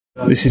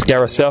This is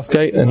Gareth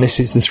Southgate, and this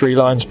is the Three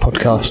Lions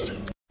podcast.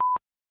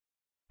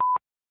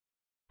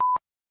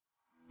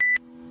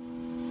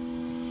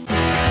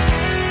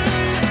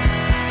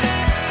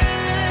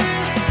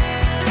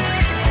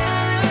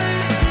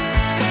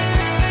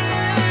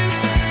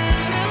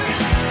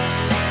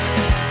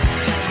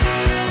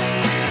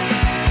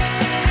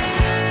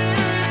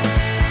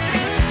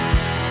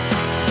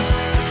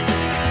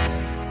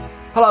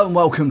 Hello and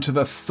welcome to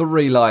the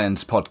Three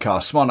Lions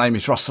podcast. My name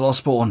is Russell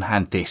Osborne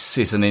and this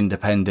is an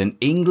independent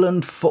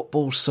England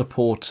football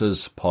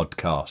supporters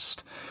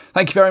podcast.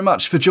 Thank you very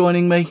much for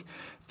joining me.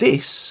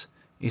 This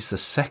is the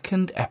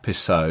second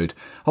episode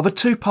of a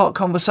two-part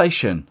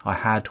conversation I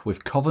had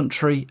with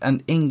Coventry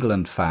and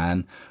England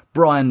fan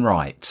Brian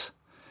Wright.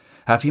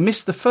 Have you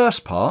missed the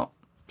first part?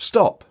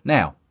 Stop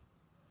now.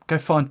 Go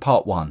find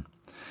part one.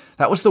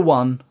 That was the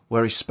one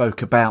where he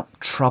spoke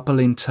about trouble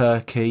in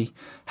Turkey,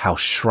 how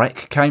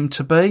Shrek came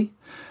to be,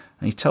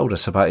 and he told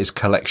us about his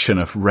collection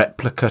of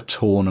replica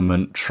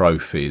tournament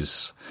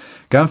trophies.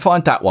 Go and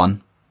find that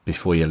one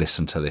before you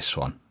listen to this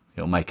one.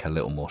 It'll make a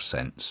little more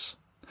sense.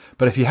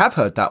 But if you have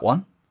heard that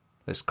one,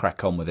 let's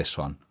crack on with this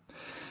one.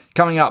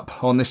 Coming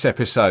up on this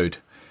episode,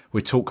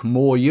 we talk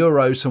more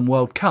Euros and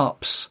World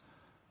Cups.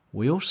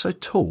 We also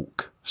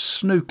talk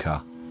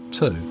snooker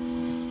too.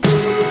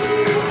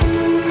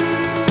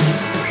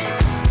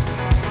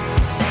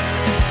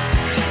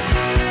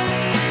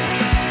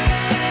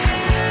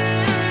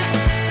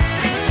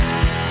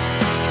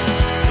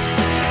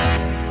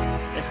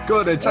 Go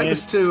on, take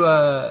us to,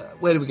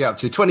 where did we get up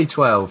to?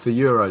 2012, the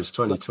Euros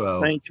 2012.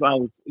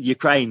 2012,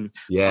 Ukraine.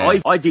 Yeah.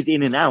 I did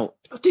in and out.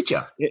 Oh, did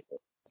you?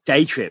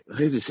 Day trip.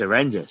 It was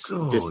horrendous.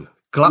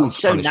 Glutton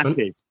so punishment.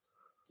 knackered.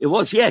 It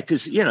was, yeah,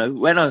 because, you know,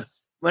 when I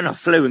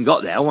flew and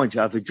got there, I wanted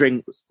to have a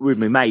drink with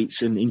my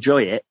mates and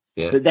enjoy it.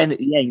 Yeah. But then at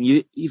the end,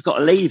 you've got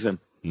to leave them,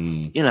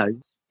 Mm. you know.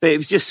 But it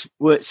was just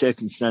work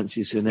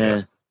circumstances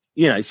and,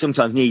 you know,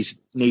 sometimes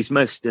needs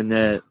must.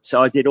 And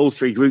so I did all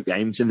three group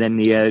games and then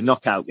the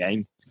knockout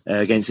game.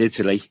 Against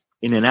Italy,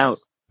 in and out,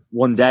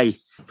 one day.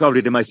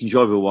 Probably the most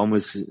enjoyable one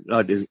was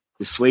like the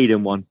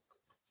Sweden one,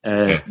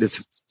 the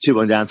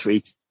 2-1 down,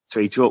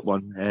 3-2 up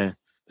one.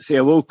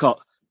 Theo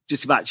Walcott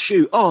just about to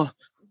shoot. Oh,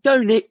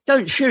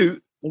 don't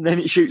shoot. And then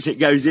it shoots, it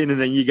goes in,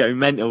 and then you go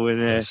mental, and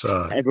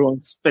right.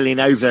 Everyone's spilling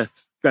over,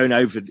 going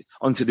over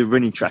onto the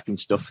running track and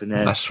stuff. And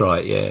That's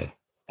right, yeah.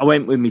 I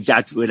went with my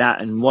dad with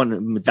that, and one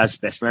of my dad's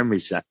best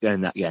memories that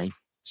going that game,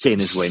 seeing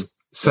us win.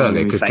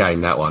 Certainly a good game,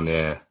 that one,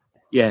 yeah.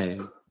 Yeah.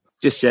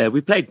 Just we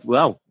played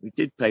well. We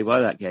did play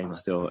well that game, I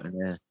thought.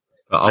 And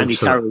Andy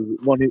Carroll,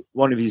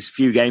 one of his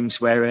few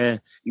games where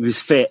he was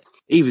fit.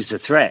 He was a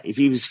threat. If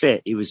he was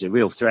fit, he was a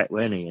real threat,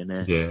 wasn't he?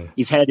 And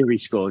his header he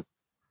scored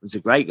was a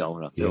great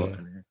goal, I thought.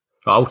 Yeah.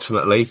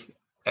 Ultimately,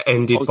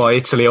 ended by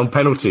Italy on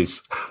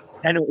penalties.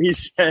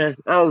 Penalties.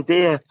 Oh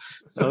dear.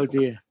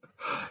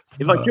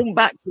 If I come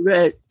back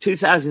to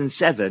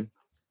 2007,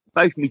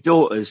 both my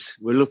daughters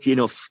were lucky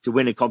enough to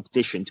win a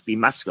competition to be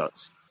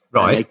mascots.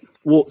 Right.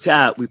 Walked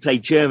out. We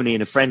played Germany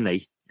in a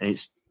friendly, and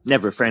it's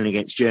never a friendly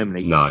against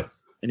Germany. No.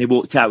 And they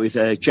walked out with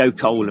Joe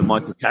Cole and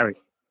Michael Carrick.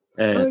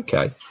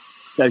 Okay.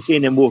 So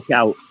seeing them walk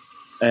out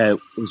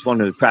was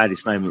one of the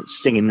proudest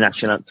moments. Singing the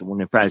national anthem,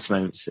 one of the proudest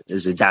moments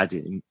as a dad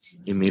in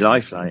my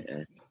life.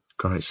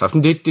 Great stuff.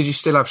 And did you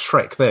still have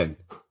Shrek then?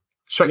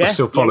 Shrek was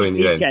still following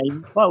you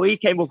then? He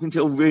came up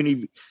until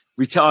Rooney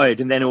retired,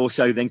 and then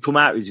come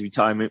out of his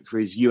retirement for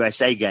his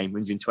USA game,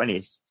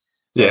 120th.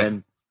 Yeah.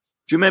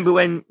 Do you remember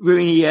when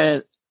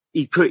Rooney...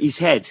 he cut his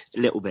head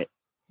a little bit.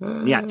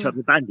 And he had to have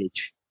a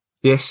bandage.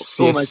 Yes.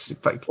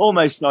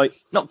 Almost like,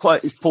 not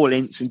quite as Paul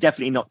Ince and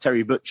definitely not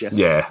Terry Butcher.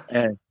 Yeah.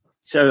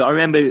 So I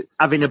remember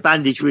having a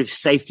bandage with a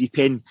safety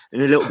pin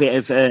and a little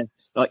bit of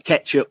like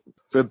ketchup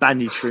for a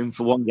bandage for him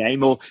for one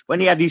game. Or when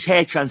he had his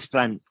hair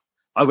transplant,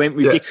 I went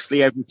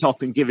ridiculously over the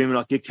top and give him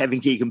like a Kevin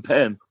Keegan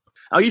perm.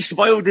 I used to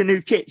buy all the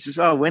new kits as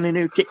well. When a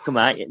new kit come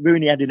out,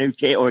 Rooney had a new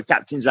kit or a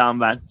captain's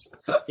armband.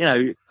 You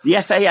know,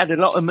 the FA had a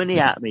lot of money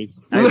out of me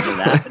over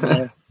that.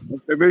 And,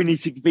 for Rooney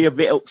to be a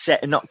bit upset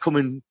and not come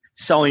and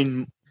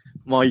sign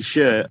my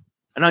shirt.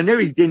 And I knew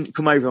he didn't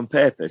come over on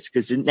purpose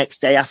because the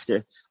next day after,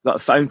 I got a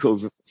phone call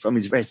from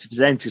his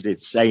representative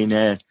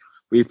saying,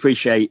 we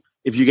appreciate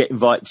if you get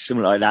invited to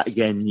something like that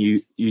again,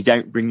 you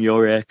don't bring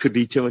your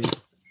cuddly toy.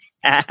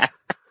 It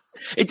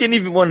didn't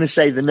even want to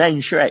say the name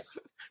Shrek.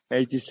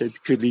 He just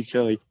said cuddly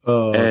toy.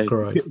 Oh,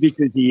 great.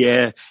 Because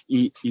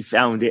he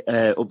found it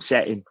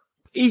upsetting.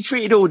 He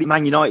treated all the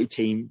Man United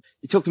team.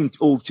 He took them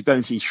all to go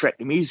and see Shrek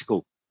the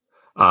musical.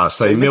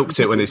 So he milked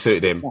it when it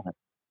suited him.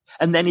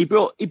 And then he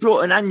brought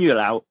an annual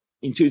out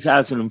in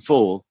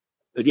 2004.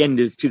 At the end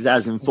of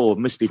 2004,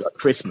 must be like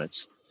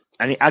Christmas,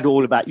 and it had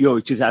all about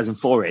Euro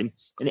 2004 in,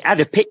 and it had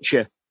a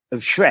picture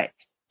of Shrek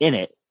in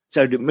it.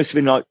 So it must have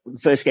been like the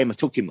first game I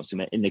took him, must have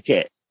been in the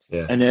kit.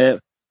 Yeah. And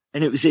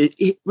it was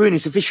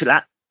Rooney's official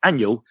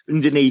annual.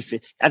 Underneath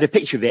it had a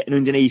picture of it, and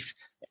underneath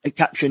a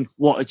caption,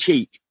 "What a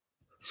cheek."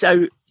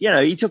 So, you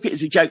know, he took it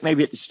as a joke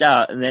maybe at the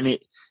start, and then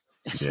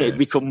It'd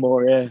become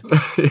more. I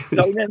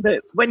remember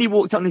when he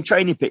walked on the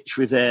training pitch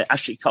with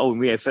Ashley Cole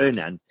and Rio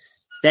Ferdinand,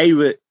 they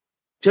were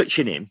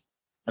touching him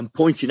and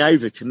pointing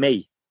over to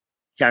me,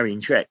 carrying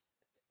Trek.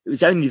 It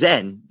was only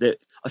then that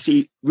I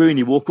see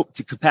Rooney walk up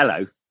to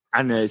Capello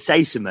and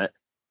say something,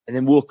 and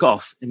then walk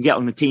off and get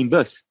on the team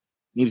bus.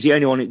 And he was the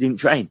only one that didn't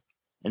train,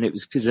 and it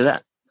was because of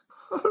that.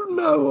 Oh,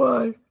 no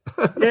way!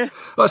 Yeah,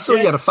 I saw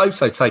you had a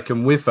photo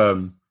taken with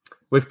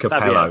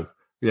Capello.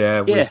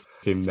 With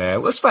him there.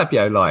 What's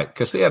Fabio like?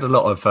 Because he had a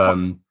lot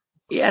of...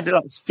 He had a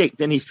lot of stick,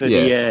 didn't he, for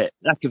the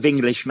lack of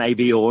English,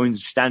 maybe, or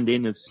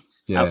understanding of...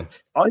 Yeah.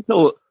 I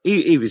thought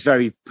he was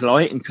very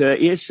polite and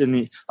courteous,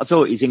 and I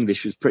thought his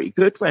English was pretty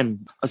good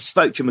when I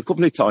spoke to him a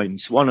couple of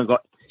times. One, I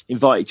got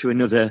invited to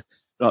another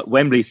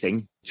Wembley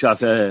thing to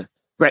have a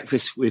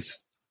breakfast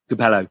with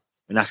Capello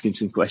and ask him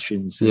some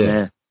questions. Yeah.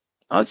 And,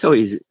 I thought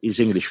his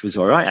English was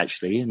all right,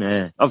 actually.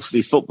 And obviously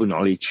his football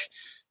knowledge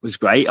was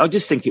great. I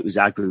just think it was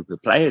our group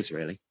of players,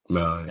 really.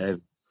 Right.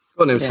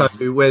 So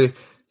we're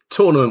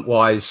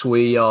tournament-wise,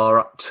 we are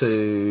up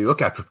to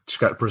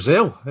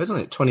Brazil, isn't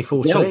it?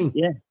 2014.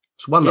 Yeah.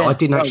 It's one that I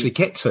didn't actually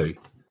get to.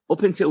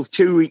 Up until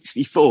 2 weeks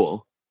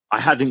before, I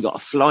hadn't got a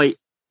flight,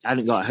 I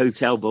hadn't got a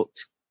hotel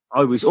booked.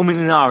 I was umming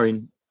and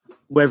ahhing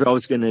whether I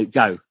was going to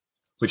go.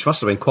 Which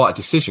must have been quite a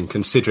decision,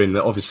 considering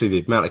that obviously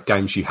the amount of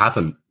games you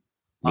haven't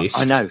missed.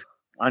 I know.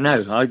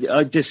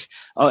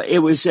 It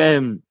was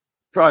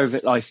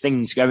private life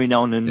things going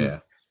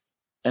on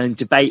and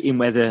debating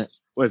whether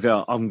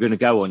I'm going to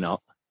go or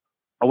not.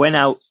 I went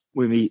out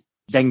with my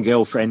then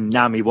girlfriend,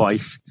 now my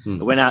wife.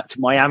 I went out to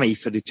Miami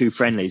for the 2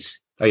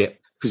 friendlies. Oh, yeah.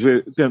 Because we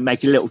were going to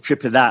make a little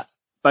trip of that.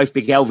 Both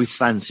big Elvis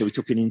fans, so we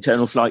took an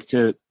internal flight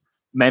to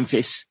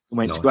Memphis and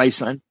went to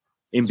Graceland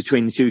in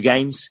between the 2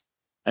 games.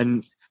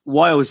 And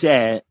while I was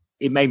there,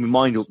 it made me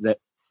mind up that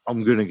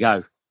I'm going to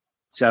go.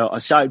 So I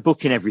started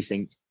booking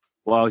everything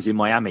while I was in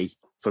Miami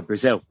for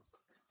Brazil.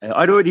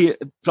 I'd already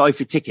applied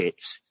for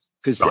tickets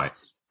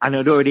and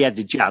I'd already had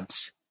the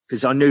jabs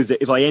because I knew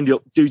that if I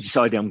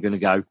decide I'm going to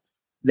go,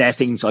 there are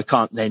things I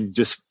can't then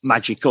just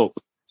magic up.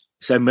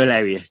 So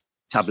malaria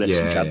tablets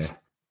and jabs. Yeah.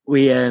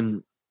 We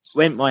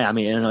went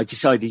Miami and I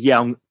decided,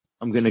 I'm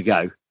going to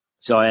go.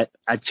 So I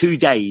had 2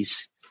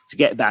 days to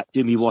get back,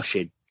 do me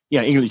washing,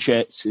 England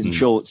shirts and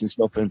shorts and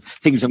stuff and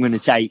things I'm going to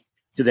take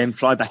to then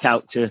fly back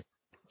out to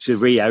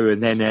Rio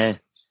and then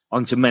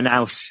on to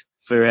Manaus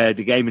for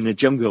the game in the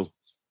jungle.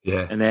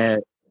 Yeah.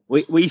 And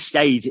we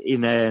stayed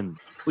in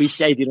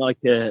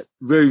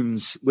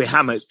rooms with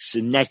hammocks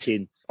and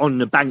netting on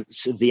the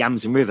banks of the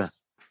Amazon River.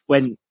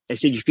 When they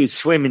said you could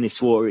swim in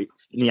this water in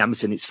the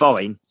Amazon, it's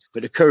fine,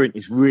 but the current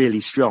is really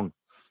strong.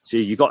 So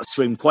you've got to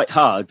swim quite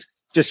hard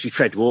just to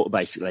tread water,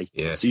 basically.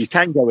 Yeah. So you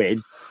can go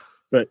in,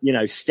 but,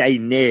 stay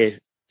near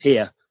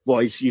here.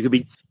 Otherwise, you could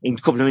be in a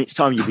couple of minutes'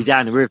 time, you'll be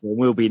down the river and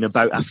we'll be in a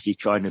boat after you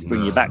trying to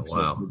bring you back.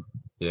 Wow.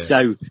 Yeah.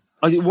 So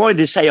I wanted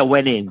to say I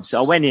went in.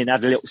 So I went in,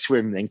 had a little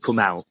swim, and then come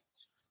out.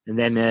 And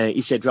then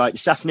he said, right,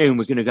 this afternoon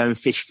we're going to go and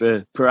fish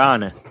for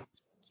piranha.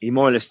 He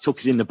more or less took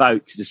us in the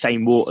boat to the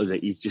same water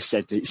that he just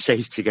said that it's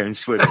safe to go and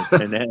swim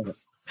in.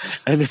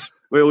 and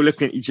we're all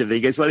looking at each other.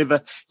 He goes, well,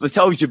 if I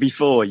told you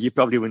before, you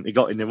probably wouldn't have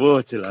got in the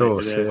water. Of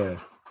course, yeah.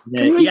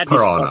 He had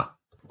piranha?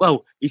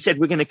 He said,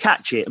 we're going to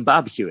catch it and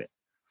barbecue it.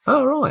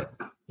 Oh, right.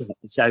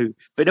 So,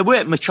 but there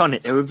weren't much on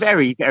it. They were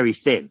very, very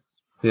thin.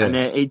 Yeah. And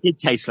it did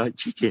taste like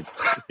chicken.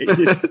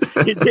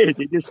 It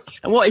did.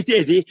 And what he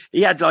did,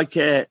 he had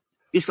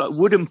this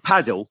wooden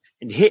paddle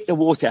and hit the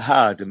water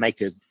hard and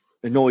make a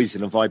noise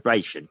and a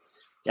vibration.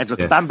 He had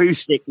a bamboo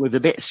stick with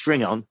a bit of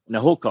string on and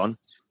a hook on,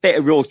 bit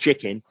of raw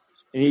chicken,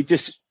 and he'd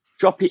just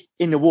drop it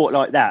in the water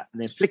like that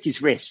and then flick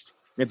his wrist.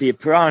 And there'd be a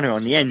piranha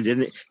on the end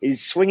and he'd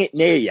swing it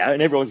near you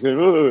and everyone's going,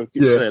 oh,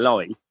 it's still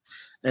alive.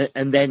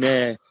 And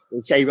then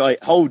he'd say,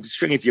 right, hold the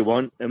string if you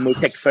want and we'll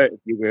take a photo of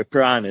you with a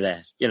piranha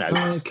there,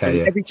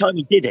 Okay, Every time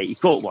he did it, he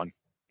caught one.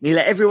 And he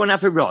let everyone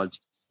have a rod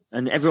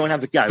and everyone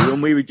have a go.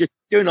 And we were just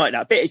doing like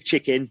that, bit of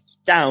chicken,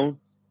 down,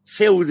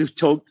 fill the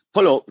tug,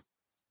 pull up,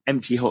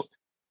 empty hook.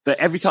 But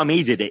every time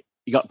he did it,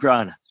 he got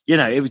piranha.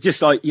 It was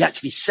just like, you had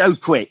to be so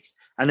quick.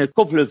 And a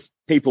couple of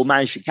people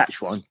managed to catch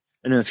one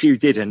and a few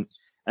didn't.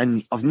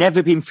 And I've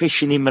never been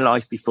fishing in my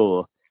life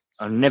before.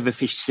 I've never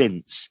fished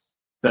since.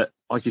 But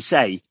I could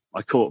say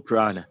I caught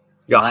piranha.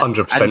 You got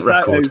 100%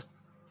 record.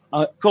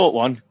 I caught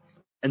one.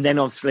 And then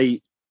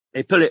obviously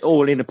they put it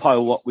all in a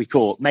pile what we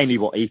caught, mainly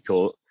what he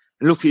caught.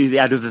 And luckily they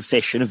had other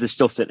fish and other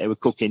stuff that they were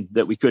cooking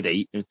that we could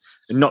eat and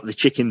not the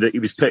chicken that he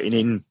was putting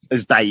in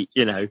as bait,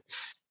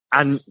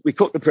 And we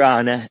cooked the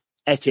piranha,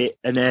 ate it,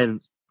 and then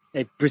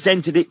they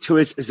presented it to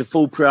us as a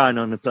full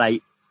piranha on the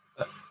plate.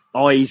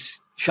 Eyes,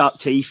 sharp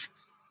teeth.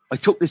 I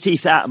took the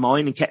teeth out of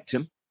mine and kept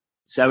them.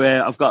 So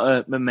I've got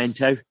a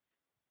memento.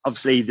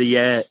 Obviously,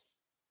 it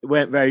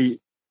weren't very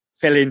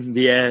filling,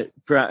 the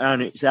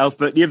piranha itself,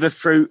 but the other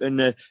fruit and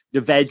the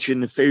veg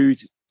and the food,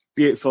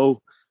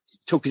 beautiful.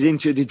 Took us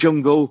into the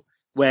jungle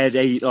where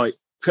they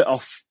cut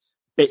off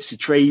bits of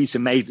trees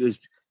and made us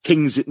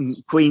kings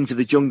and queens of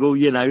the jungle,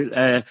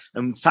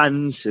 and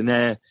fans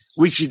and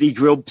widgety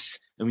grubs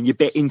And when you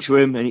bit into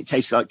them and it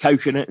tastes like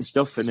coconut and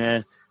stuff. And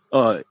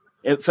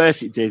at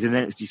first it did, and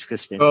then it was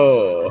disgusting.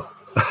 Oh.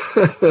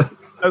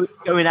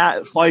 Going out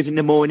at 5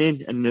 a.m.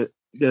 and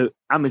the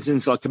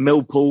Amazon's like a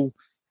mill pool,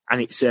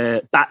 and it's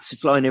bats are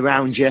flying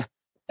around you.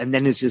 And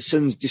then as the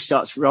sun just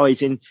starts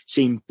rising,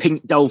 seeing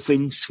pink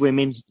dolphins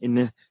swimming in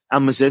the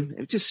Amazon.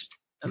 It was just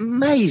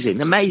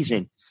amazing.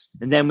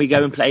 And then we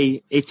go and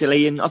play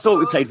Italy, and I thought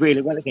we played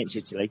really well against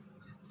Italy.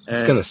 I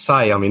was going to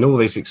say, I mean, all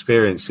these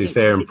experiences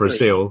there in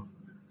Brazil,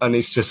 and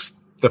it's just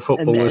the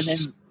football was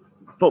just...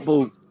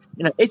 Football,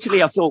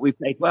 Italy, I thought we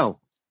played well.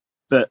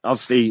 But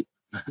obviously,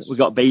 we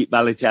got beat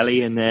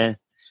Balotelli, and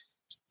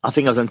I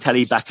think I was on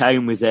telly back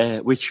home with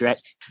Shrek,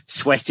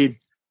 sweating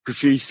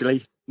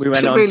profusely. We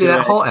went on really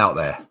that hot out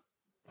there?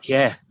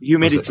 Yeah,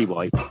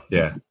 humidity-wise.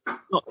 Yeah.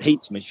 Not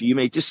heat to me,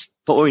 humidity, just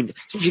pouring. As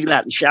soon as you get out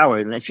of the shower,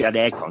 unless you had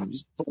aircon,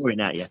 just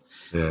pouring at you.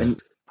 Yeah.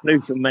 And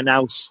flew from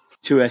Manaus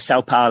to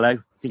Sao Paulo,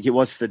 I think it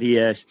was for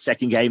the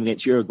second game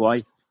against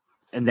Uruguay.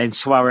 And then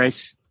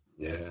Suarez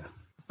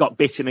got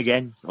bitten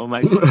again,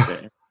 almost.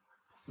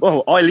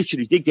 Well, I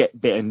literally did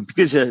get bitten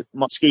because of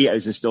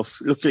mosquitoes and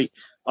stuff. Luckily,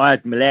 I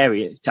had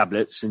malaria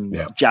tablets and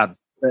jab.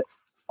 But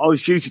I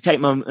was due to take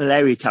my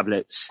malaria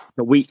tablets,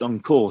 a week-long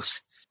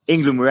course.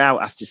 England were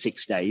out after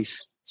 6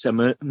 days. So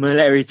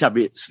malaria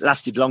tablets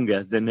lasted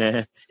longer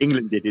than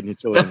England did in the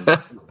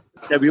tournament.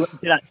 So we went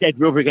to that dead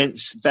rubber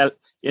against Belo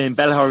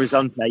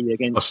Horizonte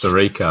against Costa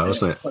Rica,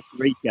 wasn't it? Costa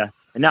Rica.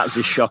 And that was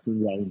a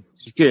shocking game.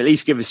 You could at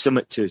least give us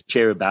something to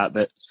cheer about,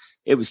 but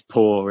it was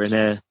poor.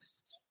 And,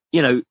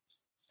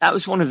 that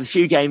was one of the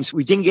few games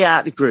we didn't get out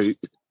of the group.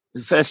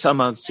 The first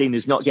time I've seen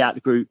us not get out of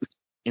the group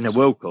in a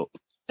World Cup.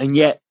 And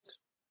yet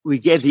we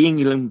gave the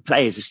England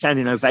players a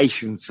standing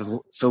ovation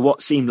for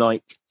what seemed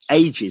like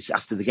ages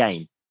after the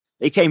game.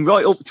 They came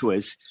right up to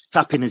us,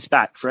 clapping us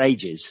back for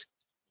ages.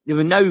 There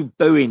were no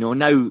booing or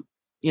no,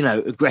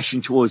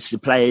 aggression towards the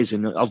players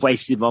and I've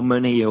wasted my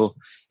money, or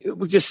it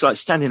was just like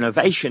standing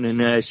ovation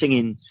and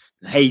singing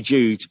Hey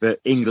Jude, but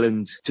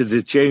England to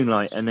the tune,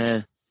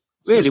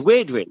 really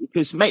weird, really,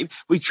 because maybe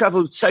we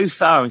travelled so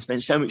far and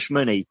spent so much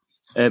money.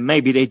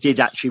 Maybe they did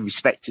actually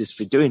respect us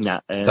for doing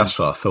that. That's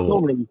what I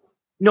thought.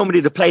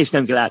 Normally the players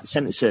don't get out of the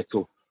centre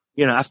circle.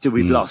 After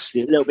we've lost,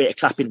 a little bit of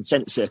clapping in the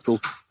centre circle,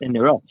 then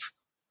they're off.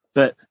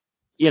 But,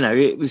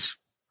 it was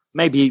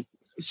maybe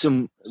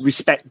some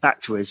respect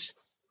back to us.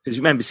 Because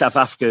remember, South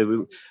Africa, we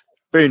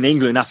were in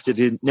England after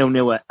the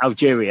 0-0 at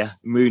Algeria,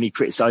 and Rooney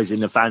criticising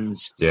the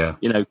fans. Yeah.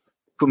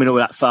 Coming all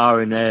that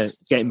far and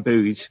getting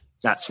booed.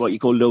 That's what you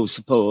call low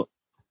support.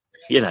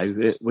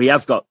 We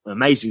have got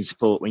amazing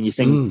support when you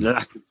think the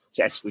lack of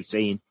success we've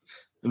seen,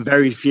 and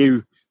very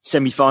few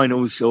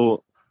semi-finals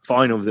or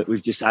final that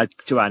we've just had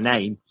to our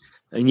name.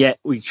 And yet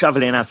we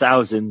travel in our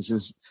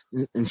thousands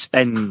and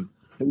spend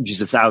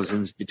hundreds of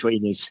thousands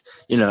between us,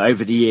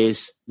 over the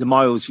years. The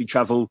miles we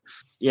travel,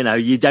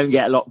 you don't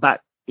get a lot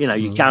back.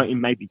 You count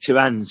in maybe two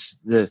hands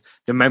the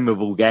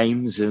memorable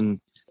games, and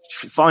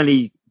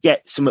finally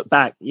get something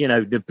back.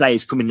 The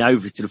players coming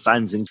over to the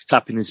fans and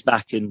clapping us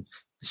back and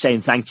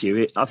saying thank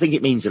you. I think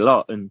it means a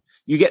lot, and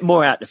you get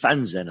more out of the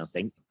fans then, I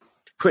think.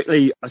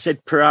 Quickly, I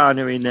said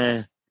piranha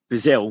in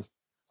Brazil.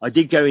 I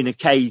did go in a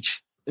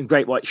cage, and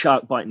great white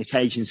shark biting a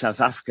cage in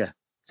South Africa.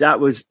 That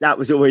was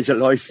always a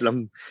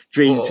lifelong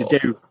dream to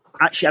do.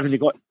 Actually having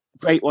a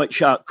great white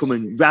shark come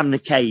and ram the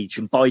cage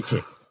and bite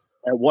it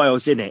while I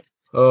was in it.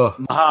 My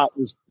heart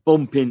was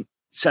bumping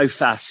so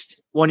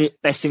fast. One of the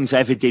best things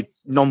I ever did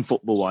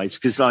non-football wise,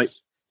 because the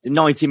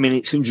 90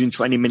 minutes,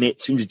 120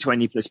 minutes,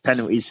 120 plus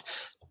penalties,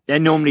 they're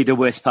normally the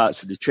worst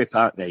parts of the trip,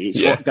 aren't they?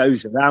 It's what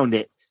goes around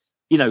it.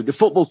 The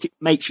football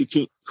makes you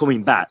keep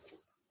coming back,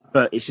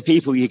 but it's the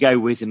people you go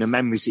with and the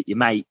memories that you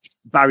make.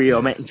 Barry, I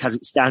met in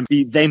Kazakhstan.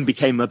 He then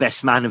became my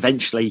best man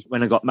eventually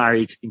when I got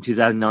married in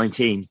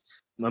 2019.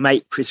 My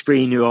mate, Chris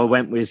Green, who I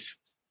went with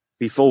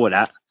before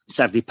that,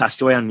 sadly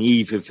passed away on the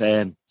eve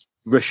of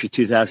Russia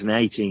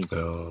 2018. I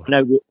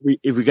know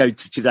if we go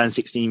to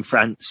 2016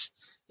 France,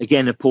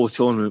 again, a poor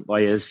tournament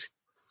by us.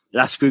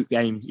 Last group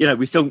game,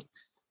 we thought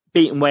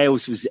beating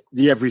Wales was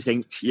the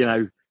everything,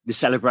 the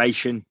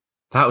celebration.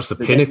 That was the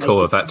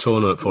pinnacle of that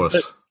tournament for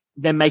us.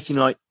 They're making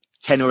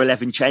 10 or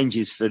 11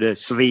 changes for the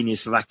Slovenia,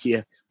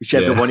 Slovakia,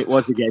 whichever one it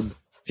was again,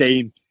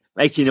 team,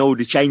 making all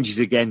the changes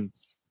again,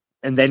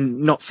 and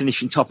then not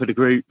finishing top of the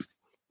group.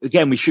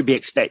 Again, we should be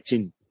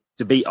expecting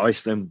to beat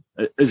Iceland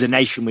as a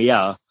nation we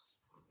are.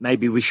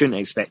 Maybe we shouldn't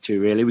expect to,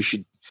 really. We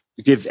should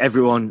give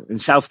everyone, and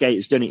Southgate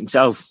has done it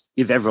himself,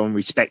 give everyone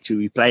respect who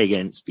we play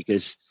against,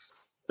 because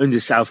under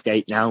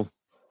Southgate now,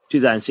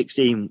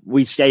 2016,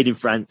 we stayed in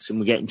France and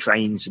we're getting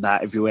trains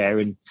about everywhere.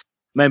 And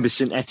remember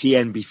St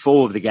Etienne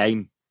before the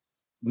game,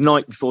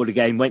 night before the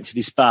game, went to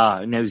this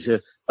bar, and there was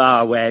a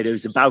bar where there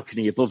was a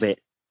balcony above it,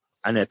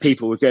 and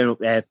people were going up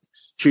there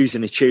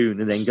choosing a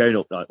tune and then going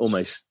up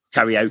almost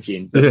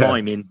karaokeing, but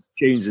miming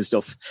tunes and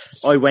stuff.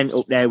 I went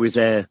up there with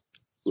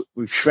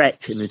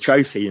Shrek and the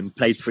trophy and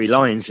played Three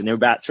Lions, and there were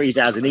about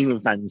 3,000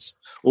 England fans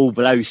all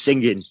below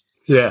singing.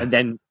 Yeah. And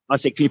then I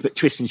said, can you put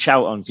Twist and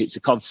Shout on? It's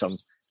a COD song.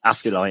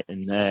 Afterlight,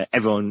 and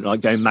everyone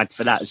like going mad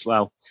for that as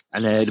well.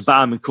 And the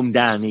barman come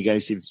down and he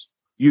goes, if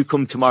you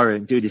come tomorrow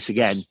and do this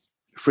again,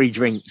 free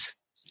drinks.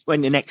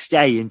 Went the next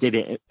day and did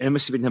it. There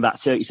must have been about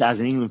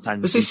 30,000 England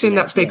fans. Was this in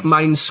that big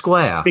main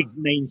square? Big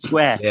main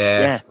square.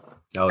 Yeah.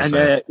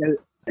 And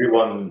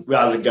everyone,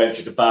 rather than going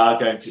to the bar,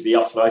 going to the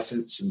off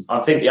license, and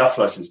I think the off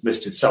license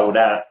must have sold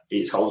out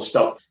its whole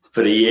stock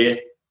for the year.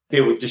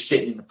 People were just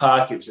sitting in the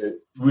park. It was a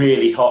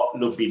really hot,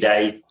 lovely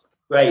day,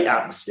 great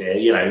atmosphere,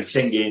 you know,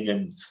 singing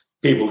and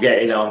people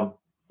getting on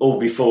all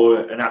before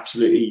an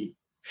absolutely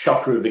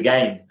shocker of the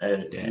game,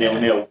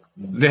 0-0.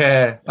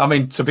 Yeah, I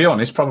mean, to be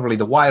honest, probably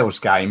the Wales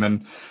game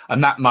and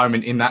that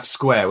moment in that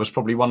square was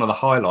probably one of the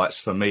highlights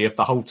for me of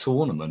the whole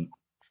tournament.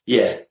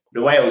 Yeah,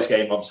 the Wales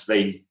game,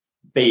 obviously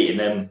beating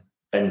them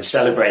and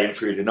celebrating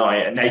through the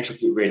night, and they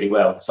took it really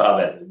well, far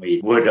better than we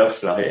would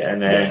have.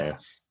 And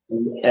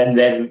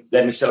then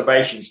the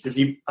celebrations, because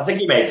I think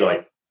he made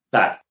like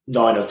that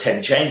 9 or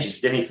 10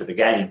 changes, didn't he, for the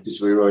game, because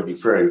we were already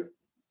through,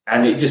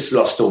 and it just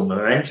lost all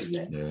momentum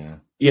then. Yeah,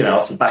 you know,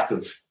 off the back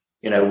of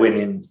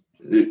winning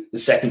the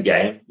second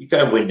game, you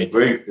go and win the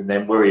group, and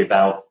then worry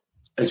about,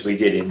 as we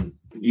did in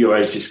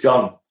Euros just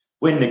gone,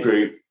 win the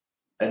group,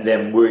 and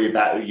then worry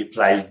about who you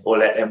play, or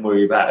let them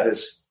worry about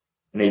us.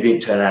 And it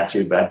didn't turn out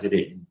too bad, did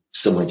it?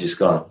 Someone just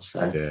gone.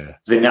 So I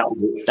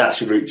think that's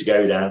the route to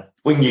go down.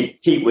 When you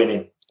keep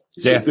winning,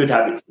 it's a good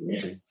habit to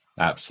win.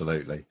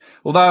 Absolutely.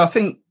 Although I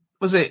think,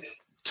 was it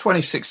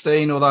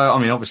 2016? Although, I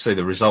mean, obviously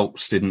the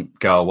results didn't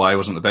go away,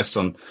 wasn't the best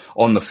on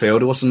the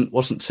field. It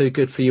wasn't too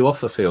good for you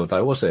off the field,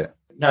 though, was it?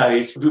 No,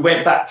 if we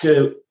went back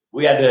to,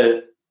 we had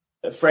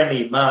a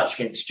friendly March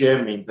against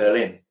Germany in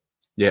Berlin.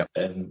 Yeah.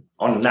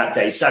 On that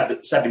day,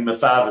 sadly, my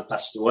father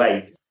passed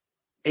away.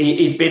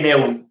 He'd been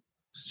ill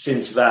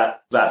since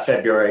that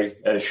February,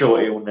 a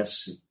short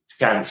illness to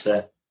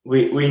cancer.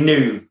 We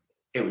knew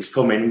it was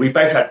coming. We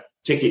both had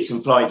tickets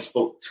and flights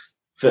booked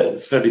for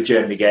the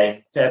Germany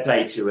game. Fair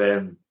play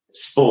to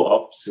Sport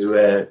Ops,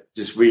 who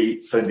just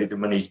refunded the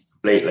money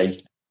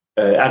completely.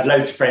 Had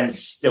loads of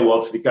friends still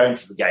obviously going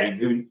to the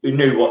game who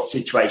knew what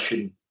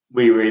situation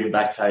we were in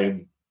back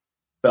home.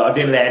 But I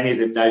didn't let any of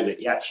them know that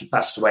he actually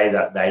passed away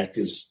that day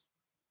because,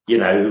 you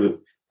know,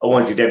 I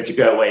wanted them to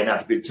go away and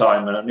have a good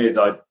time. And I knew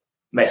that I'd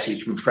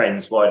message from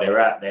friends while they were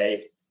out there.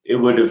 It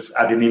would have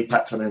had an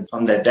impact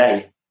on their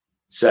day.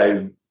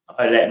 So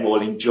I let them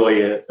all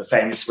enjoy a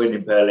famous win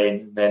in Berlin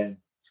and then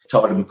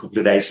told them a couple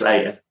of days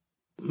later.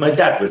 My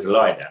dad was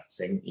like that, I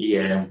think. He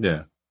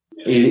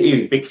was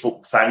a big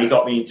football fan. He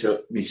got me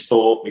into my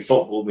sport, my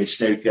football, my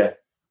snooker.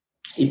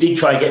 He did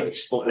try and get me to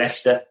support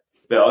Leicester,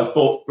 but I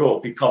was brought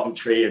up in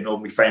Coventry and all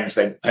my friends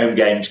went home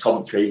games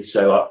Coventry,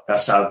 so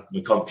that's how I'm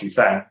a Coventry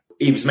fan.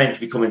 He was meant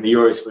to be coming the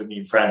Euros with me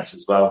in France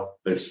as well,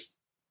 but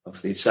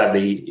obviously,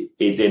 sadly,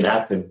 it didn't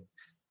happen.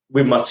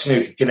 With my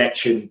snooker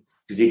connection,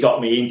 because he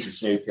got me into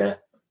snooker,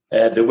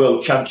 the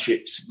World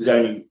Championships was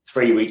only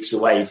 3 weeks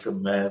away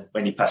from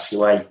when he passed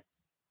away,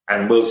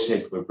 and World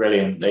Snooker were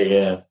brilliant.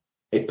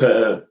 They put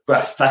a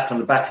brass plaque on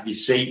the back of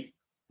his seat,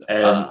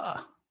 and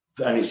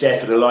it's there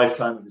for the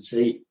lifetime of the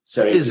seat.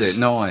 So it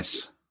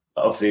nice?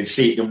 Obviously, the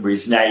seat number,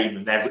 his name,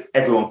 and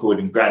everyone called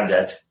him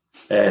Grandad.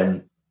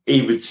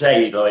 He would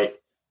say, like,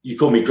 you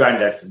call me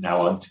Grandad from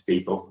now on to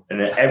people,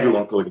 and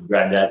everyone called him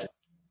Grandad.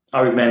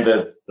 I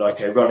remember, like,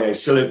 Ronnie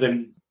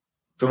O'Sullivan,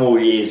 from all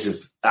the years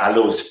of our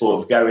Lord's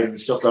sport of going and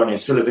stuff. Ronnie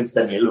O'Sullivan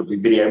sent me a lovely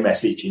video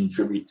message in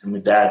tribute to my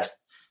dad.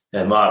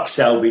 Mark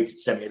Selby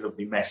sent me a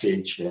lovely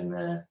message, and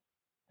a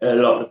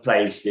lot of the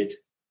players did.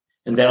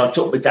 And then I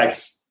took my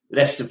dad's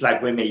Leicester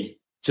flag with me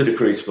to the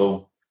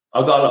Crucible.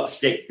 I got a lot of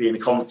stick being a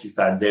Coventry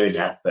fan doing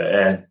that, but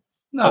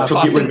I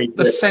took it with me.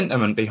 The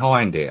sentiment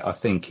behind it, I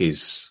think,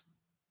 is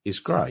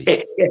great.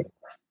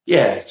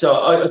 Yeah.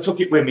 So I took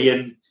it with me,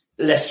 and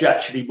Leicester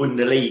actually won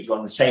the league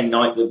on the same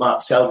night that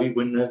Mark Selby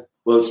won the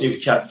World Snooker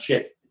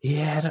Championship.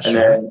 Yeah, that's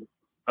right.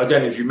 I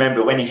don't know if you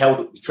remember, when he held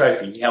up the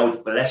trophy, he held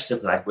up a Leicester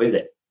flag with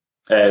it.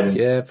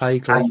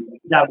 Vaguely.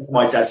 That was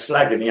my dad's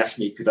flag, and he asked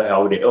me could I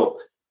hold it up,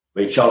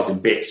 which I was in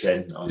bits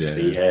and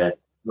obviously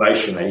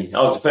emotionally.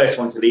 I was the first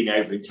one to lean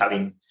over and tell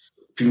him,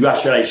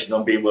 congratulations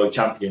on being world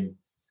champion.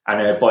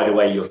 And by the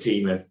way, your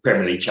team are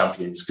Premier League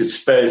champions, because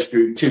Spurs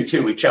drew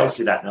 2-2 with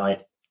Chelsea that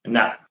night, and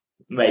that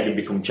made them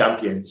become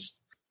champions.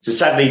 So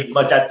sadly,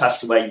 my dad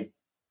passed away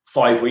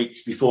 5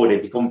 weeks before they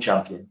become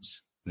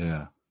champions.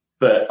 Yeah.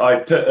 But I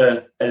put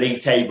a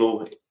league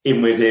table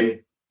in with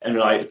him and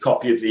like a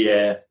copy of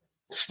the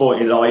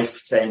Sporting Life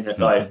saying that,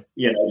 like,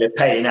 you know, they're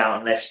paying out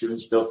on Leicester and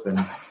stuff.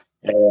 And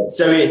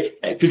so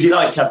because he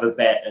liked to have a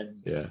bet,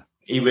 and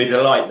he would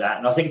have liked that.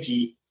 And I think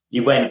he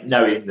went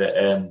knowing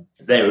that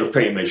they were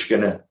pretty much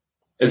going to,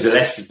 as a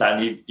Leicester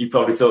fan, you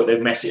probably thought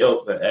they'd mess it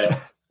up, but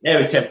they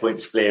were 10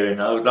 points clear,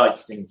 and I would like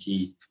to think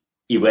he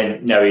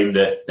went knowing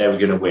that they were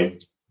going to win.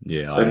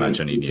 Yeah, I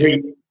imagine he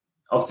knew.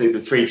 Obviously, the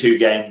 3-2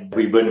 game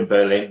we won in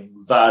Berlin,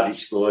 Vardy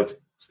scored,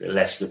 the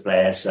Leicester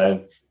player,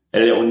 so a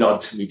little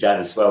nod to my dad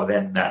as well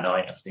then that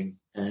night, I think.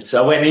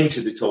 So I went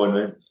into the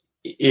tournament,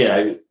 you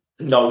know,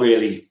 not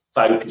really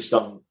focused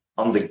on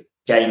the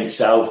game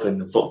itself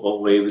and the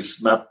football. It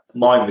was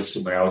mine was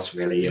somewhere else,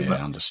 really. Yeah, and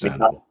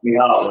understandable.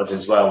 My heart was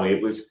as well.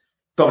 It was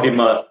probably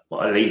my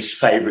least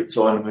favourite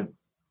tournament,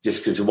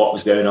 just because of what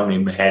was going on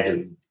in my head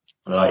and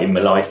like in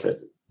my life at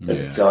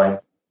the time.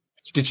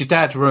 Did your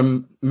dad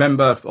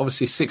remember,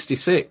 obviously,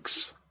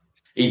 66?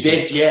 He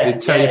did, yeah. Did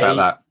he tell you about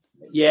that?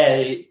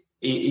 Yeah,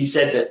 he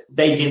said that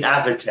they didn't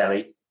have a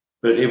telly,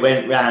 but it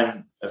went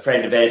round a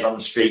friend of theirs on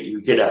the street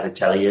who did have a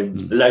telly,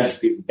 and loads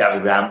of people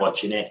gathered around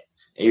watching it.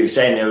 He was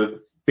saying there were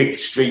big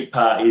street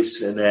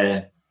parties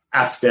and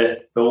after,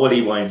 but all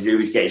he wanted to do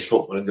was get his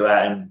football and go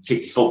out and kick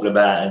his football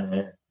about.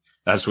 And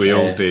as we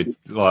all did.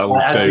 Like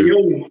we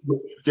all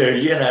do,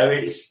 you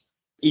know.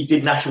 He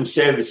did national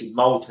service in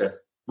Malta.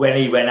 When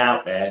he went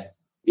out there,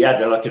 he had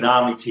like an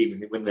army team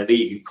and he won the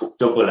league and cooked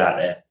double out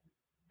there.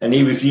 And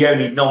he was the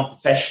only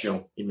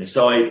non-professional in the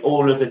side.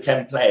 All of the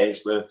 10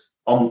 players were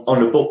on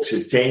the books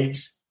of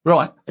teams.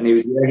 Right. And he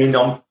was the only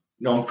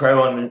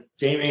non-pro on the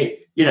team. He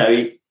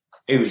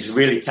was a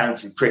really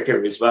talented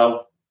cricketer as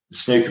well, a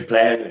snooker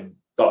player, and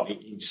got me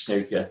into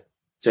snooker.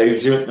 So he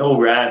was an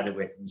all-rounder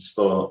in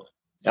sport.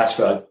 That's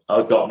what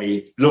I got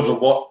me love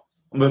of what.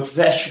 I'm a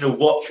professional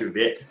watcher of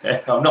it.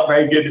 I'm not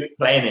very good at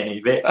playing any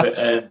of it,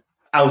 but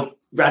how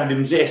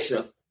random is this?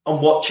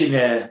 I'm watching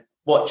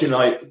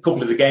like a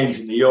couple of the games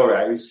in the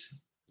Euros.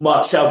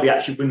 Mark Selby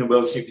actually won the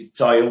World Snooker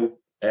title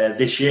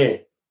this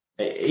year.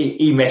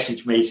 He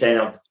messaged me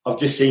saying, I've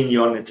just seen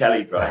you on the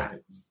telly,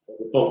 Brian,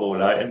 football,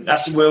 like, and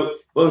that's the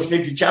World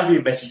Snooker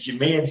champion messaging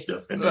me and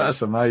stuff. And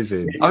that's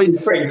amazing.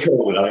 It's pretty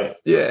cool, like.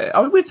 Yeah,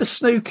 I mean, with the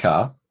snooker,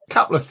 a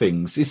couple of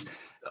things is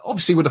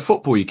obviously with the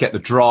football you get the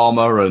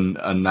drama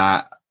and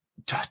that.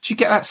 Do you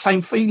get that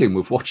same feeling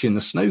with watching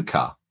the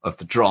snooker, of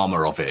the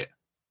drama of it?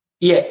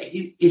 Yeah,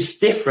 it's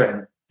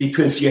different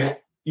because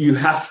you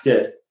have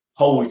to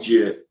hold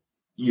your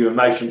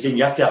emotions in.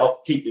 You have to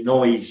keep the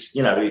noise,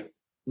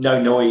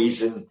 no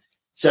noise, and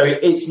so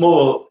it's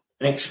more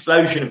an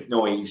explosion of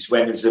noise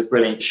when there's a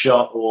brilliant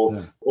shot,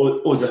 or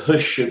the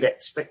hush of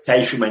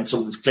expectation when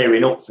someone's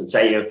clearing up for,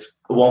 say, a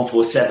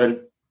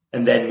 147,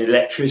 and then the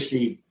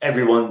electricity,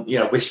 everyone,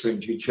 whispering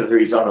to each other,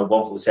 he's on a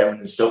 147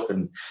 and stuff,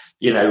 and,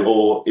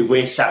 or if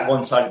we're sat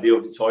one side of the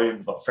auditorium,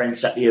 we've got friends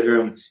sat the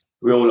other, and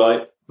we're all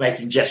like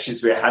making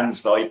gestures with our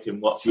hands, like,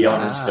 and what's he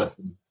on and stuff,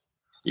 and,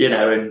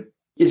 and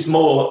it's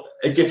more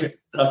a different,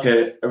 like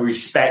a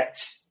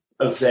respect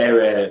of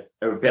their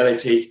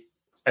ability.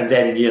 And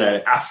then,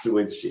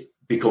 afterwards it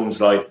becomes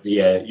like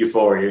the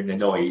euphoria and the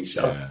noise.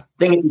 So I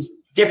think it was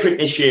different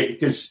this year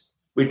because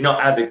we'd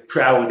not had a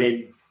crowd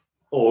in,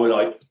 or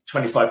like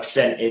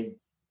 25% in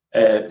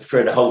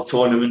for the whole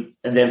tournament.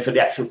 And then for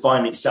the actual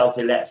final itself,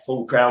 they let a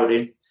full crowd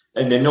in.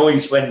 And the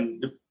noise when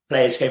the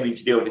players came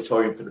into the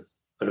auditorium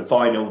for the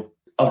final,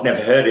 I've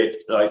never heard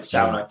it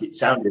sound like it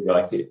sounded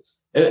like it.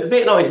 A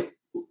bit like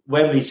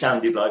Wembley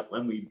sounded like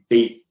when we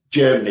beat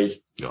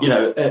Germany,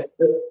 a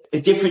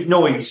different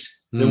noise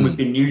than we've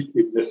been used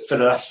to for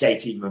the last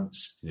 18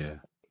 months.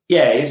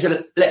 Yeah, it's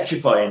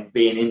electrifying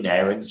being in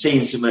there and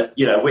seeing some,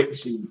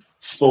 witnessing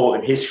sport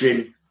and history,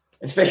 and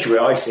especially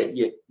where I sit,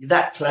 you're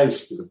that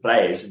close to the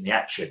players and the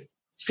action.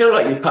 You feel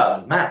like you're part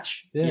of the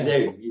match. Yeah. You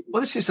do.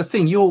 Well, this is the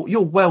thing.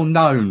 You're well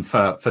known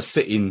for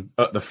sitting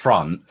at the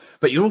front,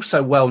 but you're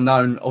also well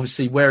known,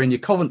 obviously, wearing your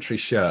Coventry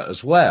shirt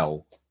as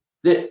well.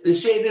 The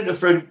sitting at the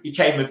front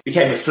became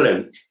a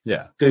fluke.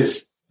 Yeah,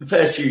 because the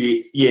first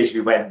few years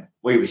we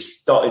were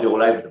started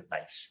all over the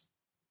place.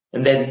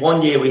 And then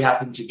one year we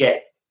happened to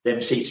get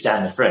them seats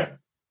down the front.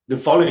 The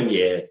following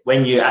year,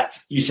 when you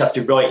used to have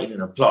to write in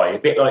and apply, a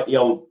bit like the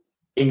old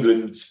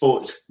England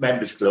Sports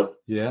Members Club,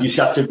 you used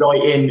to have to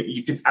write in,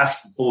 you could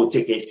ask for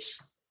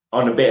tickets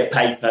on a bit of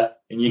paper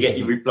and you get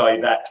your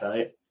reply back,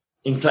 right?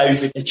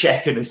 Enclose a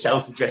cheque and a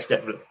self-addressed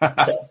envelope.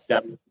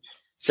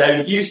 So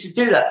you used to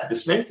do that for the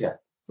snooker.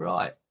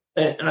 Right.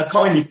 And I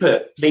kindly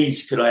put,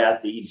 please, could I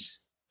have these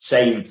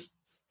same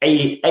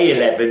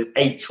A11,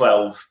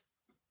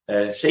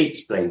 A12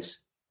 seats, please?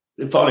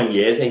 The following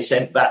year, they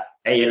sent back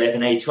A11,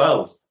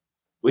 A12.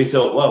 We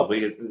thought, well,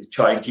 we'll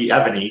try and keep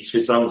having these for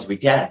as long as we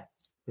can.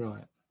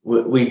 Right.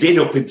 We did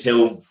up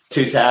until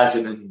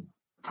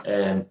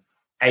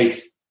 2008.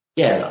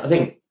 Yeah, I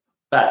think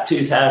about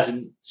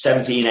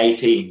 2017,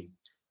 18,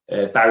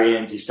 Barry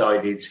Hearn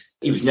decided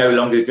he was no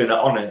longer going to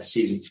honour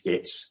season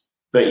tickets,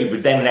 but he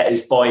would then let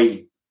us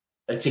buy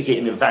a ticket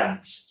in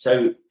advance.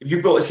 So if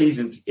you brought a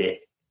season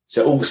ticket,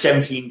 so all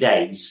 17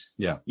 days,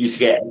 you used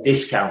to get a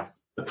discount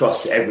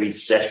across every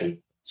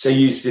session. So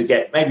you used to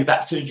get maybe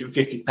about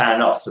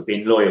 £250 off for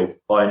being loyal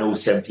buying all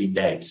 17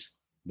 days.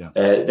 Yeah.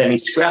 Then he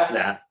scrapped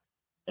that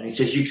and he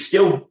says you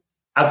still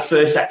have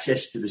first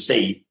access to the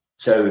seat.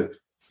 So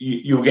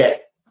you'll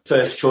get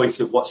first choice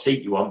of what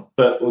seat you want,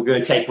 but we're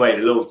going to take away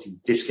the loyalty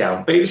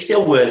discount. But it was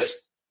still worth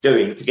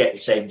doing to get the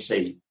same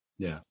seat.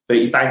 Yeah. But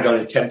you banged on a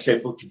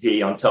 10% booking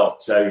fee on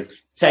top. So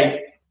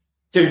take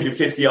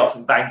 250 off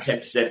and bang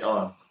 10%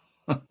 on.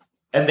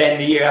 And then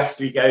the year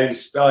after he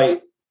goes,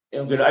 right,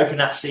 I'm going to open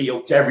that seat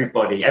up to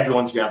everybody.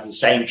 Everyone's going to have the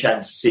same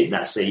chance to sit in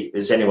that seat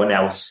as anyone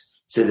else.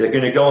 So they're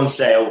going to go on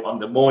sale on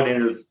the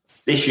morning of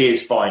this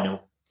year's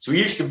final. So we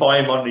used to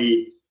buy them on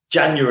the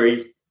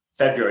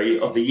February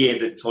of the year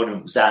that the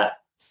tournament was at.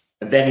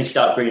 And then he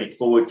started bringing it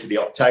forward to the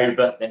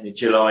October, then the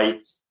July.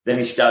 Then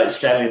he started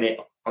selling it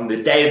on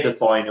the day of the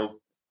final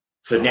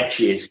for next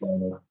year's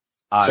final.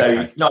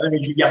 So not only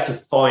do you have to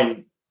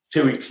find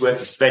 2 weeks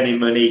worth of spending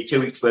money, 2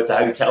 weeks worth of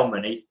hotel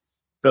money,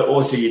 but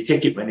also your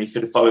ticket money for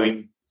the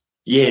following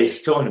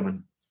year's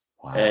tournament.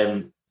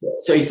 Wow.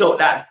 So he thought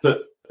that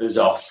put us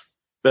off.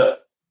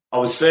 But I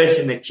was first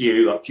in the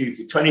queue. I queued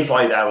for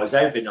 25 hours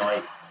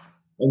overnight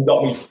and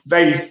got me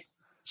very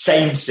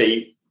same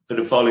seat for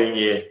the following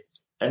year.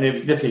 And there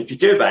was nothing to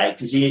do about it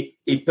because he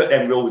put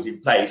them rules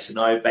in place and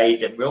I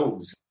obeyed them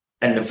rules.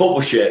 And the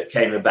football shirt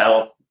came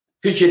about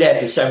because you're there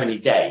for so many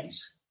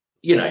days.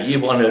 You know, you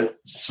want to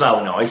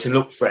smell nice and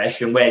look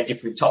fresh and wear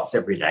different tops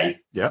every day.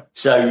 Yeah.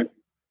 So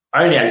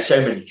I only had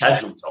so many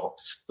casual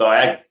tops, but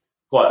I had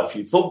quite a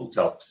few football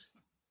tops.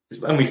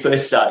 Because when we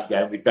first started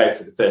going, we'd go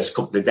for the first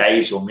couple of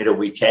days or middle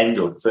weekend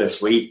or the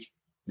first week.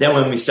 Then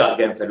when we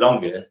started going for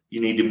longer, you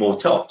needed more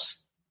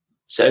tops.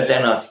 So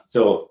then I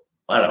thought,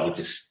 well, I'll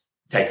just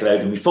take a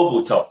load of my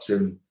football tops.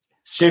 And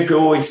snooker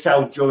always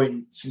fell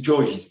during St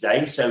George's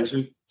Day. So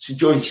St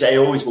George's Day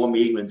always wore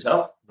me England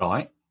top.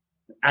 Right.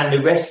 And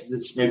the rest of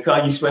the snooker,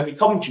 I used to wear my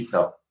commentary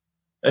top.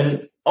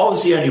 And I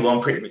was the only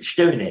one pretty much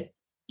doing it.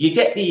 You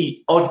get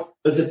the odd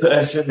other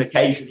person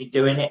occasionally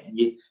doing it and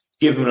you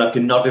give them like a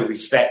nod of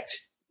respect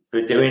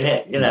for doing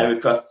it, you know,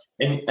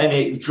 and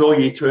it would draw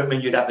you to them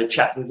and you'd have a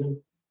chat with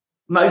them.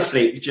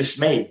 Mostly it was just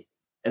me.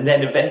 And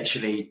then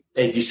eventually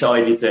they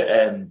decided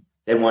that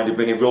they wanted to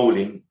bring a rule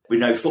in with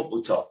no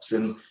football tops.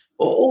 And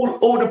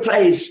all the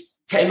players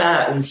came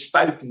out and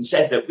spoke and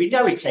said that we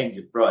know it's aimed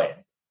at Brian.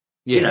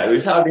 Yeah. You know,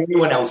 there's hardly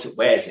anyone else that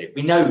wears it.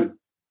 We know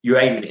you're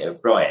aiming it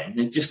at Brian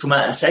and just come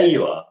out and say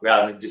you are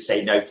rather than just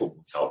say no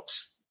football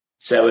tops.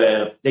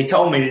 So they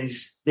told me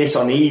this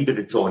on the eve of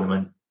the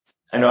tournament.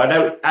 And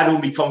I had all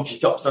my commentary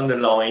tops on the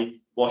line,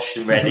 washed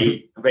and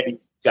ready to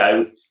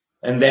go.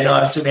 And then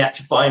I suddenly had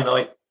to find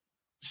like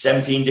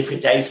 17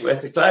 different days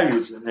worth of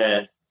clothes.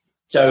 And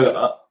so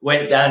I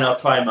went down our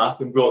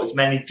Primark and brought as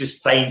many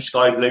just plain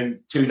sky blue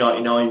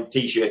 $2.99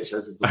 T-shirts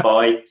as I could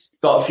buy.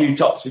 Got a few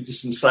tops with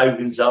just some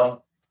slogans on.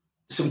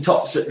 Some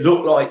tops that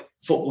looked like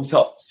football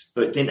tops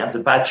but didn't have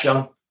the badge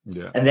on.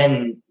 Yeah. And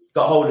then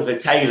got hold of a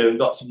tailor and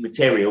got some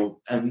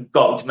material and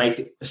got him to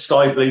make a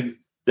sky blue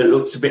that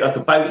looks a bit like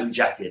a boating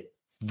jacket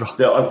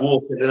that I've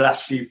worn for the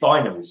last few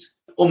finals.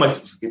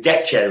 Almost looks like a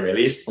deck chair,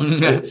 really. It's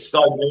a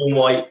sky blue and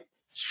white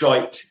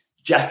striped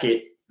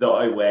jacket that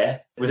I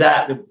wear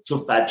without the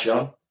club badge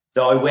on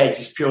that I wear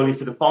just purely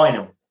for the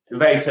final. The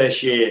very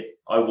first year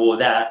I wore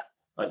that,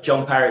 like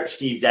John Parrott,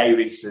 Steve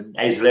Davis and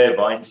Hazel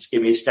Irvine just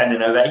give me a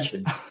standing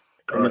ovation.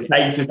 And the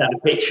papers had a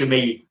picture of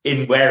me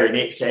in wearing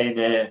it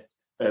saying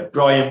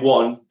Brian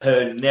won,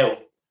 Hearn 0.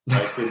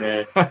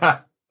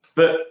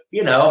 But,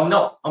 you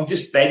know, I'm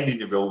just bending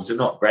the rules. I'm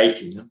not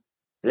breaking them.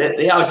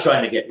 They are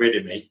trying to get rid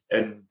of me.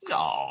 And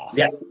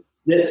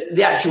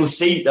the actual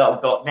seat that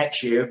I've got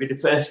next year will be the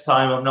first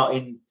time I'm not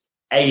in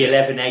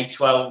A11,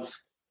 A12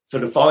 for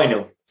the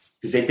final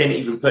because they didn't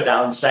even put that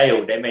on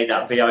sale. They made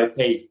that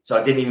VIP. So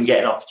I didn't even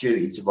get an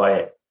opportunity to buy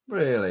it.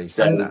 Really?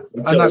 So, and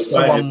that's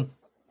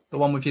the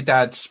one with your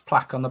dad's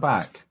plaque on the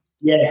back?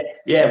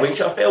 Yeah,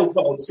 which I feel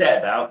quite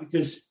upset about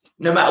because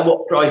no matter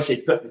what price they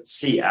put the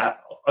seat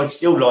at, I'd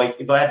still like,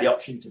 if I had the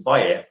option to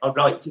buy it, I'd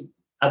like to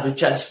have the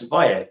chance to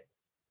buy it.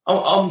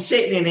 I'm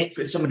sitting in it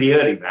for some of the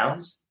early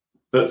rounds,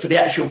 but for the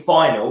actual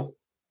final,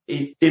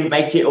 it didn't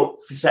make it up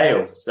for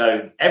sale.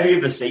 So every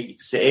other seat you can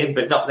sit in,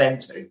 but not them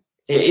two.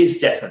 It is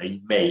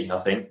definitely me, I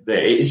think,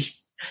 that it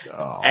is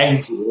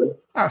aimed to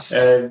it.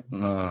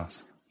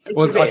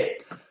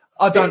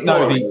 I don't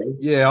know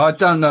I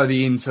don't know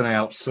the ins and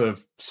outs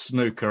of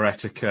snooker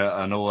etiquette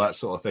and all that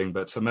sort of thing,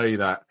 but to me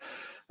that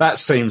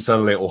seems a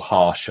little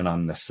harsh and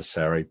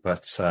unnecessary.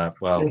 But I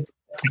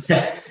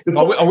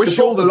wish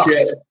you all the luck.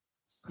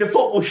 The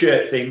football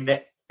shirt thing,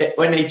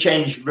 when they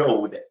changed the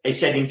rule, they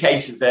said in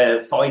case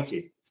of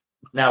fighting.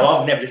 Now,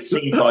 I've never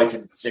seen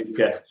fighting in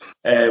snooker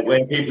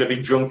when people have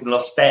been drunk and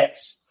lost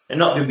bets. They're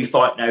not going to be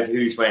fighting over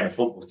who's wearing a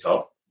football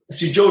top.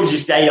 St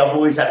George's Day, I've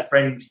always had a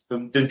friend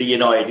from Dundee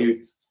United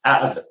who,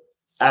 out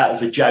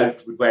of a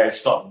joke, would wear a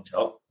Scotland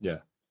top. Yeah.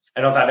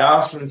 And I've had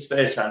Arsenal and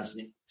Spurs fans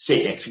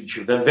sit next to each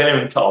other, Villa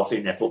and Cardiff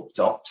in their football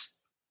tops.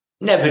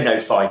 Never no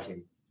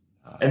fighting.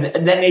 And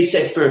then they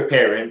said for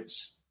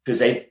appearance, because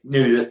they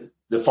knew that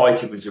the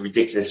fighting was a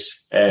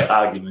ridiculous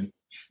argument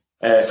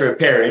for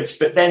appearance.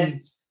 But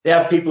then they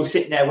have people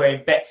sitting there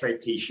wearing Betfred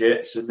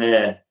T-shirts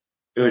and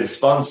who are the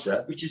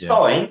sponsor, which is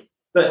fine.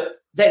 But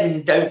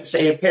then don't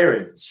say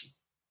appearance.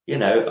 You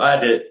know, I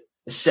had a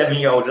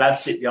 7-year-old lad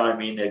sit behind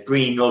me in a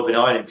green Northern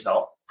Ireland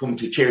top, come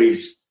to cheer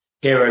his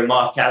hero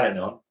Mark Allen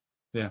on.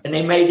 Yeah. And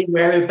they made him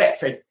wear a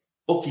Betfred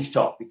Bucky's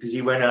top because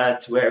he weren't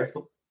allowed to wear a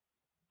football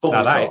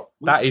top.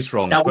 That is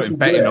wrong, putting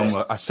betting on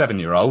a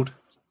 7-year-old.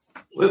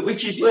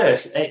 Which is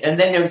worse. And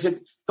then there was a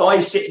guy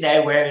sitting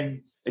there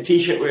wearing a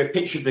T-shirt with a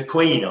picture of the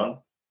Queen on,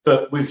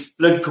 but with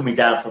blood coming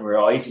down from her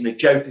eyes and a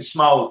Joker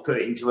smile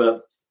cut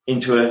into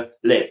into her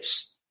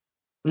lips.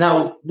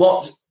 Now,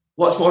 what's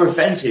more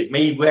offensive?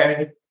 Me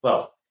wearing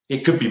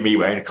it could be me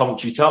wearing a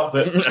commentary top,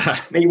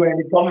 but me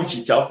wearing a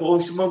commentary top or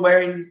someone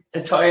wearing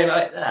a tie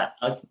like that.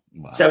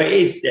 Wow. So it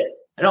is.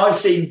 And I've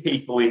seen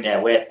people in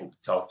there wear full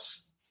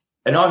tops.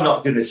 And I'm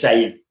not going to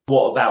say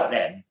what about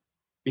them,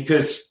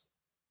 because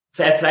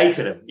fair play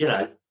to them.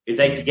 If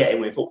they could get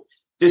in with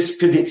just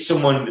because it's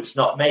someone that's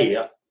not me.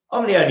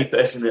 I'm the only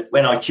person that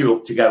when I queue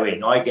up to go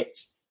in, I get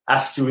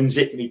asked to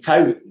unzip my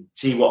coat and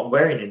see what I'm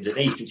wearing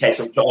underneath in case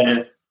I'm trying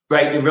to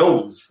break the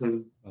rules.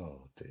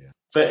 Oh, dear.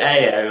 But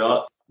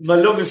my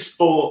love of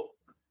sport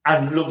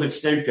and love of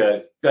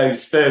snooker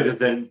goes further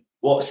than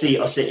what seat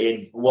I sit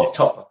in, what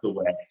top I could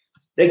wear.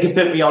 They could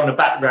put me on the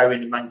back row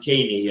in the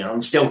mankini and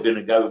I'm still going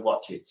to go and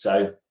watch it.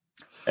 So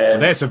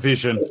there's a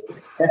vision.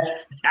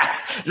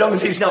 As long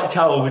as it's not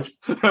cold.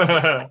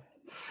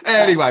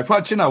 Anyway,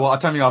 but you know what?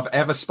 I don't think I've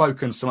ever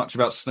spoken so much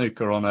about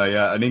snooker on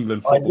an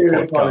England football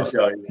podcast.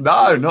 Apologise.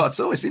 No, not at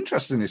all. It's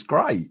interesting. It's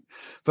great.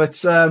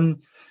 But I'm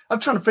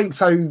trying to think.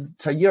 So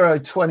to Euro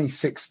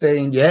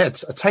 2016,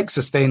 it takes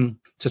us then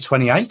to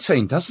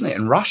 2018, doesn't it?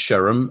 In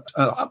Russia,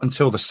 up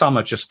until the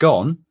summer just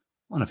gone,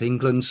 one of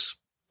England's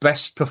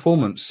best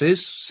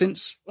performances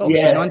since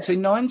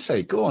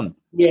 1990. Go on.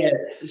 Yeah,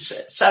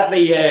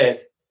 sadly,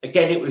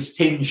 again, it was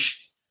tinged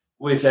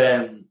with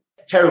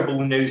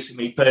terrible news for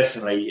me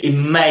personally.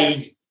 In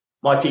May,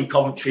 my team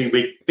Coventry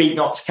would beat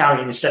Notts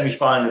County in the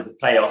semi-final of the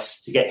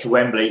playoffs to get to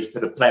Wembley for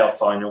the playoff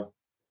final,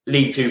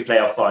 League Two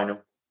playoff final.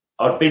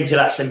 I'd been to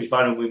that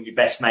semi-final with my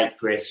best mate,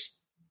 Chris.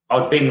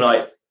 I'd been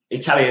like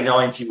Italia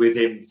 90 with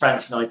him,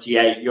 France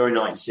 98, Euro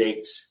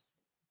 96.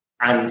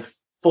 And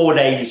 4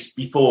 days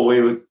before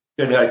we were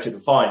going to go to the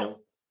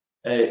final,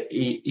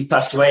 he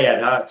passed away, had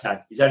a heart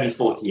attack. He's only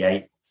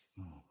 48.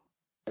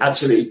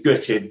 Absolutely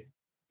gutted.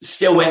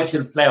 Still went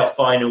to the playoff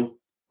final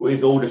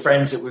with all the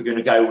friends that we're going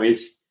to go with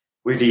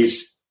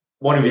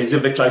one of his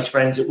other close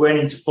friends that weren't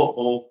into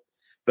football,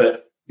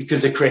 but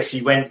because of Chris,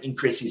 he went in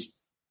Chris's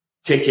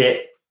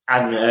ticket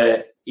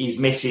and his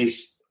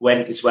missus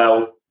went as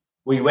well.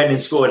 We went and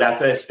scored our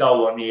first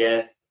goal on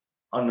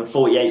the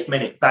 48th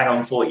minute, bang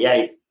on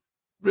 48.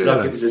 Really?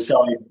 Like it was a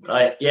sign.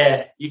 Like,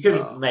 yeah, you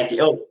couldn't make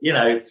it up.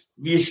 If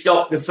you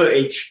stop the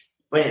footage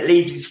when it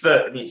leaves his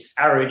foot and it's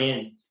arrowing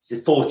in, it's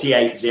a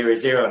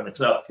 48-0-0 on the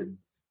clock,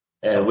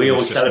 and we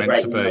all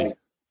celebrated.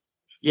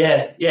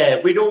 Yeah,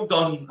 we'd all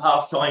gone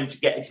half time to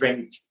get a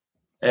drink.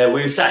 We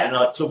were sat in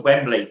like Club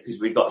Wembley because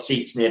we'd got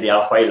seats near the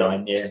halfway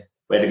line near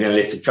where they're going to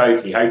lift the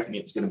trophy, hoping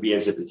it was going to be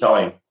us at the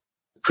time.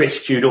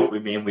 Chris queued up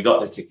with me and we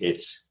got the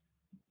tickets.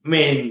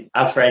 Me and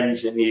our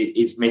friends and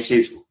his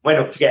missus went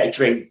up to get a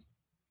drink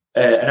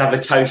and have a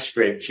toast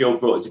for him. She all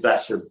brought us a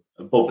glass of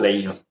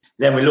bubbly.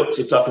 Then we looked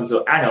at the clock and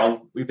thought, hang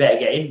on, we better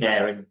get in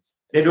there. And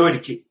they'd already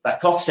kicked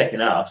back off second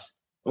half.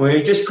 And we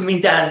were just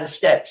coming down the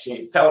steps and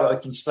it felt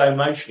like in slow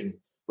motion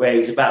where he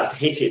was about to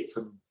hit it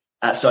from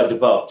outside the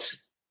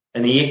box.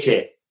 And he hit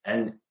it.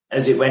 And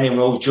as it went in, we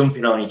were all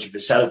jumping on each other,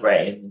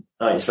 celebrating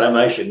like in slow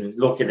motion and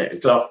looking at the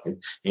clock.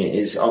 And it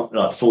is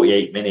like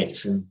 48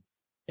 minutes. And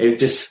it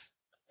was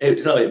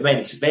like it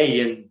meant to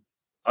be. And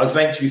I was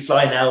meant to be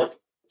flying out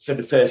for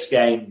the first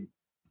game.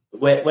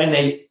 When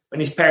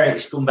his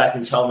parents come back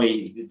and told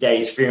me the day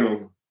his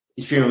funeral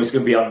was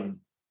going to be on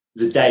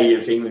the day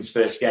of England's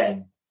first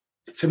game.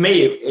 For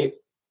me,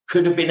 it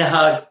could have been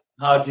a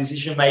hard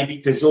decision maybe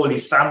because all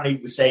his family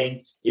was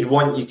saying he'd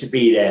want you to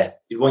be there.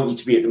 He'd want you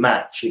to be at the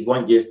match. He'd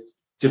want you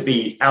to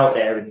be out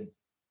there.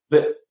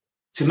 But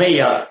to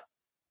me, I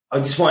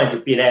just wanted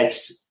to be there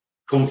to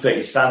comfort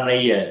his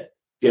family,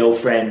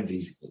 girlfriend,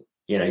 his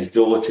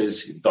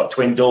daughters. He's got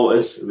twin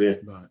daughters.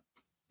 Right.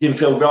 Didn't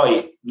feel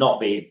right not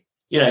being.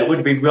 It would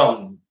have been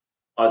wrong,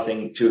 I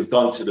think, to have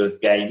gone to the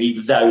game,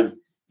 even though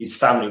his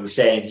family was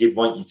saying he'd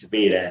want you to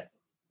be there.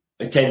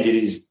 Attended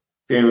his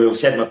funeral,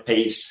 said my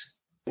piece,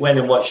 went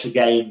and watched the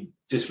game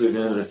just with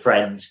another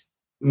friend.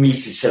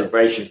 Muted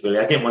celebrations, really.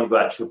 I didn't want to go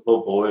out to a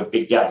pub or a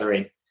big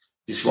gathering.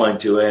 Just wanted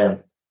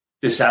to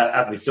just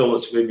have my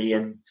thoughts with me.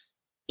 And,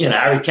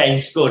 Harry Kane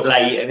scored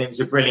late and it was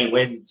a brilliant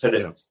win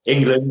for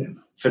England,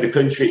 for the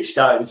country. It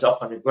started us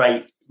off on a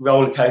great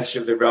roller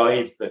coaster of the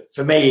ride. But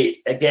for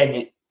me,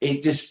 again,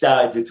 it just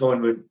started the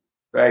tournament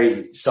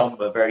very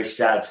somber, very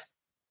sad.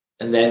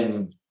 And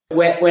then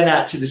went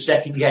out to the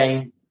second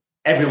game.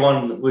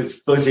 Everyone was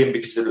buzzing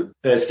because of the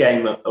first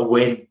game, a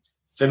win.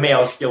 For me, I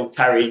was still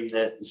carrying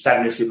the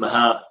sadness in my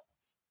heart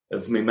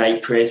of my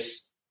mate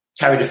Chris.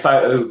 Carried a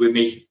photo with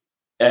me,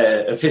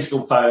 a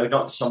physical photo,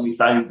 not just on my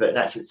phone, but an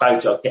actual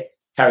photo I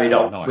carried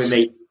on with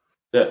me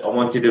that I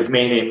wanted of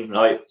me and him,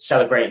 like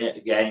celebrating at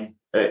the game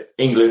at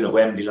England at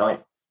Wembley,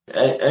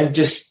 and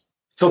just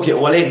took it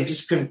all in.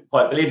 Just couldn't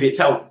quite believe it. It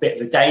felt a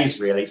bit of a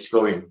daze, really,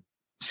 scoring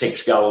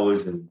 6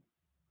 goals and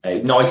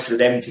nice for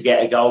them to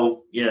get a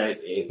goal.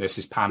 This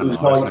is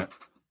Panama, isn't it?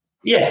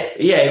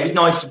 Yeah, it was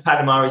nice for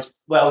Panama as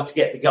well to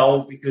get the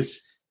goal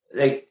because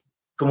they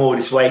come all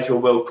this way to a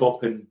World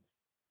Cup and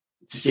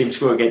to see him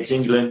score against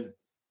England,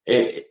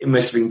 it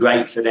must have been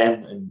great for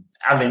them. And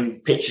having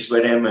pictures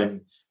with him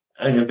and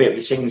a bit of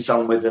a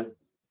sing-song with them.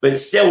 but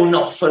still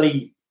not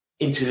fully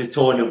into the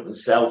tournament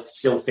myself,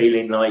 still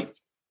feeling like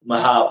my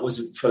heart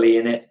wasn't fully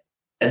in it.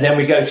 And then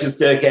we go to the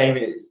third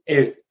game.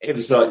 It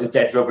was like the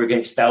dead rubber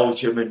against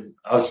Belgium, and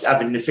I was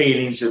having the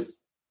feelings of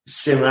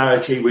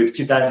similarity with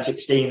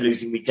 2016,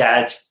 losing my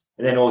dad,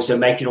 and then also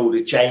making all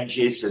the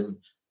changes and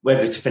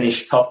whether to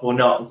finish top or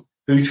not,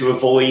 who to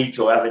avoid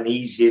or have an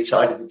easier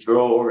side of the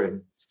draw.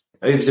 And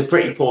it was a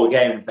pretty poor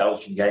game, the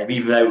Belgian game,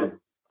 even though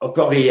I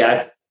probably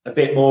had a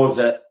bit more of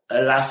a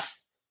laugh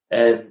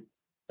and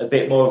a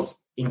bit more of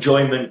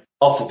enjoyment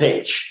off the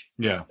pitch,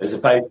 as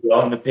opposed to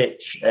on the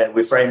pitch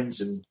with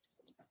friends. And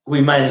we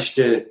managed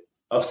to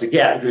obviously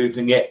get out of the group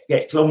and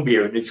get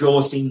Colombia, and the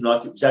draw seemed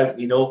like it was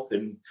opening up,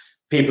 and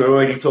people are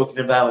already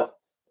talking about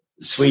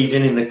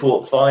Sweden in the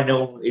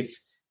quarterfinal if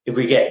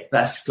we get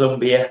past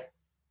Colombia.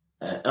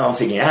 And I'm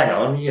thinking, hang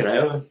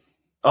on,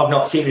 I've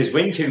not seen us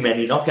win too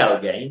many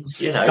knockout games,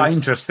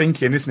 Dangerous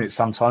thinking, isn't it,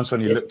 sometimes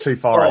when you look too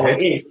far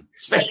ahead? It is,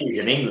 especially as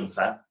an England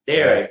fan.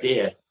 Dear, oh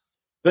dear.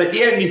 But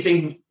the only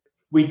thing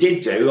we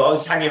did do, I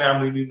was hanging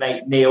around with my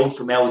mate Neil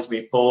from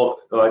Ellesmere Port,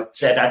 who I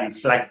said had his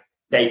flag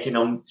taken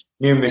on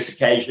numerous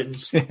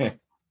occasions.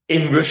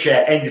 In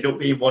Russia, ended up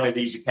being one of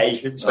these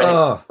occasions when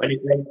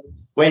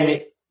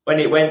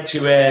it went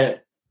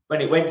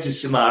to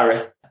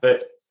Samara.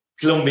 But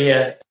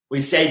Colombia,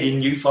 we stayed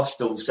in youth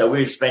hostels, so we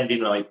were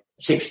spending like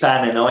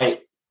 £6 a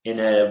night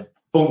in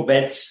bunk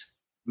beds.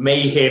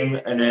 Me, him,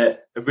 and a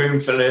room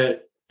full of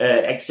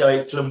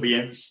exiled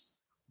Colombians.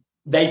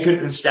 They couldn't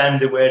understand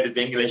the word of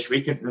English.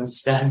 We couldn't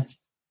understand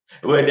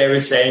the word they were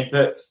saying,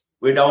 but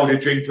we'd hold a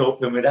drink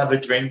up and we'd have a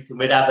drink and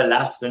we'd have a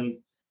laugh. And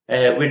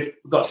we'd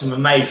got some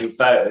amazing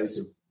photos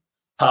of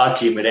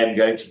partying with them,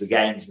 going to the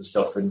games and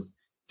stuff. And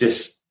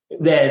just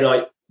they're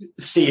like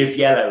sea of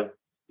yellow,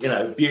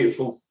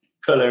 beautiful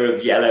colour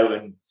of yellow,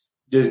 and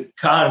the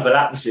carnival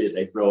atmosphere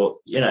they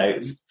brought, it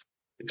was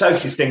the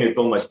closest thing we've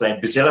almost playing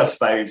Brazil, I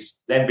suppose.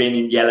 Them being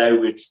in yellow,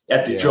 with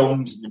had the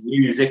drums and the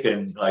music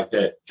and like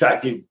the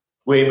attractive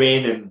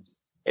women, and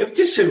it was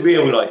just a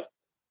real like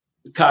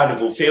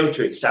carnival feel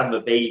to it.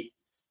 Samba beat,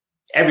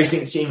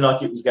 everything seemed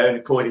like it was going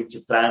according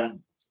to plan.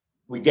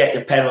 We get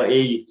the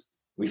penalty,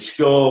 we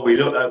score, we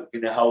look like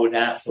we're going to hold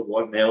out for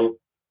 1-0,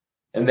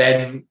 and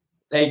then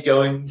they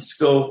go and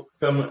score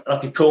from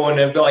like a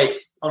corner right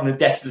on the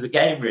death of the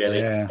game, really.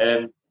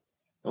 And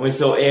we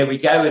thought, here we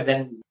go, and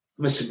then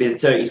must have been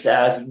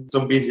 30,000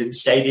 zombies in the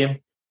stadium.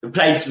 The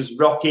place was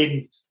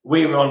rocking.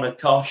 We were on the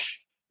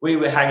cosh. We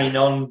were hanging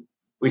on.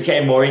 We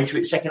came more into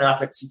it. Second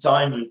half extra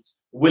time, and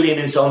willing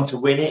us on to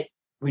win it.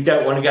 We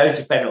don't want to go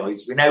to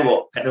penalties. We know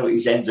what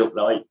penalties ends up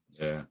like.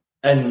 Yeah.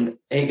 And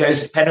he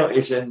goes to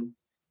penalties, and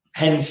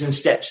Henderson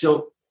steps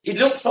up. It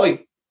looks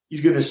like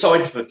he's going to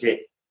side foot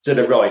it to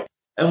the right.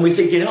 And we're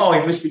thinking, he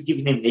must be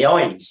giving him the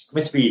eyes.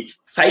 Must be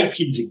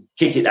faking to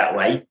kick it that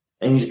way.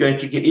 And he's going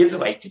to kick it the other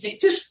way. Because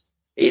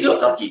it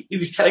looked like he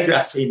was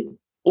telegraphing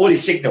all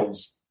his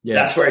signals. Yeah.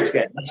 That's where it's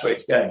going. That's where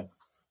it's going.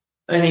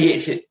 And he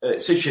hits it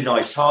at such a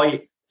nice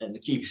height, and the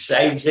keeper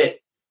saves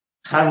it.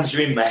 Hands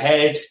are in my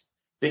head,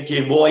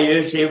 thinking,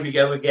 Warriors, here we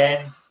go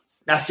again.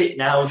 That's it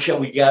now. Shall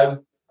we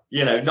go?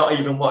 Not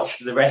even watch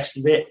the rest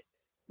of it.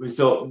 We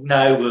thought,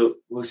 no,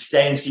 we'll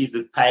stay and see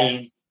the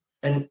pain.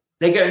 And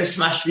they go and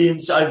smash the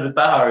inside of the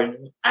bar,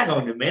 and hang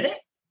on a minute.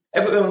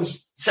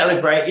 Everyone's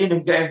celebrating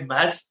and going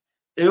mad.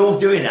 They're all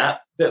doing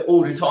that, but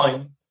all the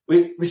time,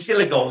 we're still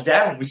a goal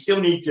down. We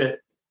still need to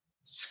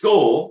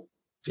score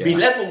to be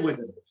level with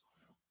them.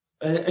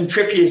 And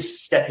Trippier's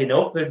stepping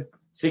up and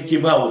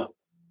thinking, well,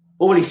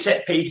 all his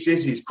set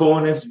pieces, his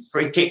corners, his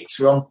free kicks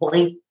are on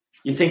point.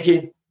 You're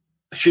thinking,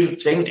 I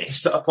shouldn't think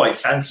this, but I quite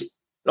fancy,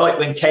 like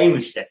when Kane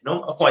was stepping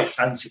up, I quite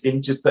fancied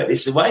him to put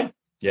this away.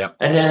 Yeah.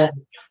 And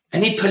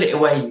he put it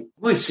away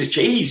with such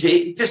ease.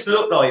 It just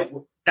looked like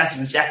that's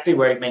exactly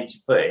where he meant to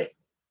put it.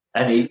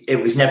 And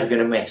it was never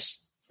going to miss.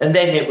 And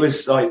then it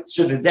was like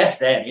sudden death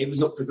there. It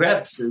was up for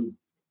grabs. And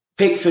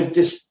Pickford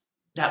just,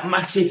 that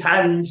massive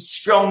hand,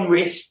 strong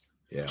wrist,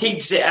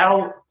 keeps it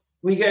out.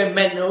 We're going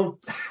mental.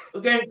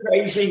 We're going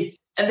crazy.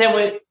 And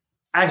then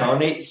hang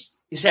on, it's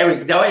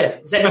Eric Dyer.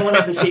 Has anyone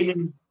ever seen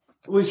him?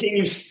 We've seen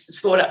him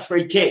score that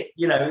free kick,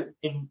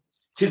 in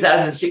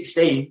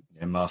 2016.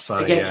 In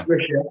Marseille, against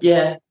Russia.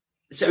 Yeah.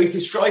 So he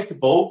could strike the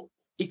ball.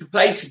 He could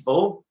place the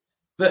ball.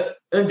 But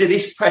under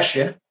this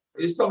pressure,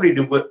 it was probably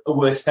a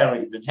worse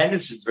penalty than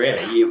Henderson's,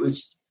 really. It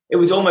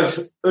was almost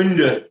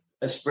under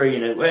a spree,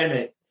 weren't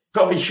it?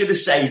 Probably should have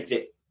saved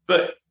it.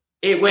 But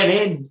it went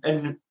in,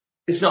 and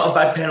it's not a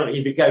bad penalty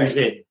if it goes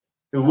in.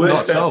 The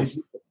worst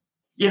penalty,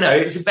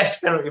 it's the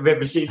best penalty I've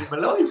ever seen in my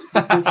life.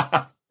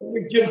 Because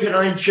we're jumping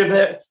on each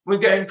other. We're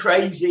going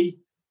crazy.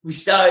 We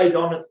started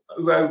on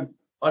a road,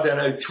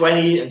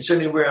 20, and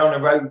suddenly we're on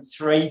a road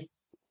 3.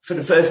 For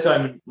the first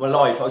time in my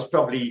life, I was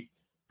probably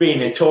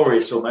being a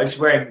tourist almost,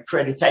 wearing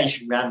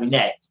accreditation around my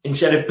neck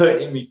instead of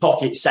putting it in my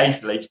pocket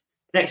safely.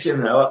 Next thing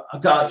I know, I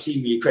can't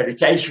see my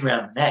accreditation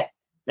around my neck.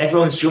 And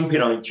everyone's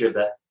jumping on each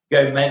other,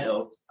 going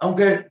mental. I'm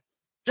going,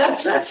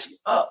 that's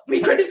my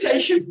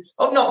accreditation.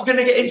 I'm not going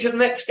to get into the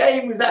next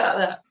game without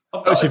that.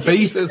 That's your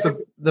visa. It's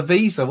the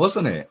visa,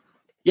 wasn't it?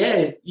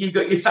 yeah, you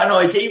got your fan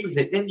ID with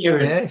it, didn't you?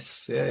 And,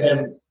 Yes,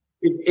 yeah.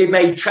 It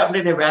made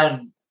travelling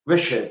around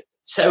Russia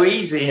so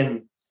easy.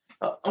 And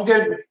I'm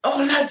going,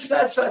 oh, lads,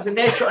 and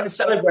they're trying to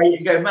celebrate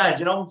and go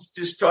mad. And I'm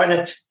just trying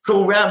to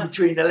crawl around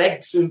between the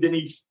legs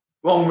underneath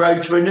one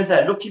row to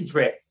another, looking for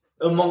it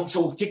amongst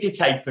all ticket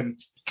tape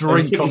and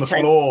drink on the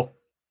floor.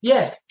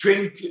 Yeah,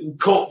 drink and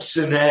cups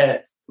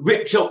and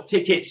ripped up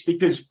tickets,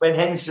 because when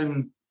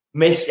Henson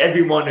missed,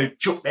 everyone had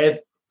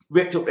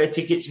ripped up their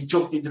tickets and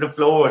chucked into the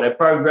floor, and their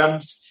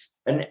programmes,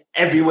 and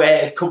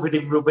everywhere covered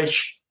in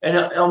rubbish. And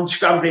I'm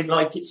scrambling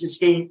like it's a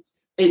scheme.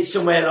 It's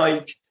somewhere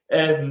like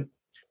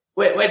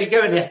where they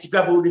go and they have to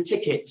grab all the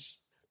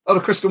tickets. Oh, the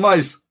Crystal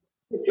Maze.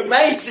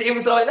 Mates, it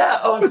was like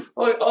that.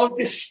 I'm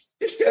just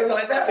going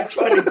like that and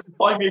trying to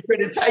find my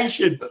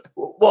accreditation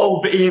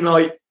while being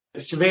like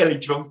severely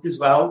drunk as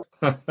well.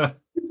 But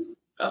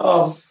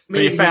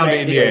you found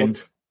it in the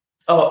end.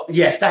 Oh,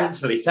 yeah,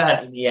 thankfully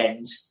found it in the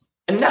end.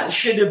 And that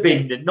should have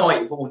been the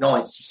night of all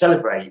nights to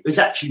celebrate. It was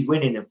actually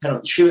winning a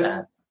penalty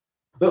shootout.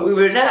 But we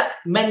were that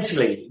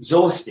mentally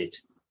exhausted.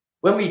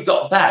 When we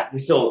got back, we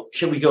thought,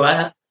 shall we go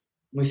out?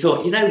 And we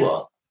thought, you know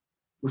what?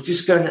 We're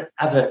just going to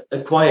have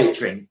a quiet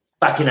drink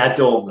back in our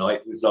dorm,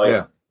 like with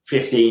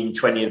 15,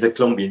 20 of the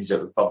Colombians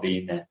that were probably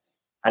in there.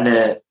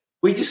 And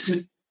we just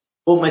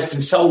almost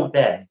consoled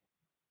them.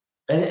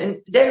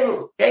 And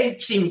they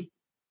seemed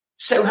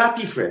so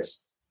happy for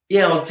us.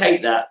 Yeah, I'll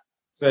take that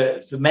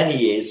for many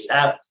years.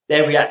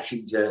 Their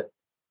reaction to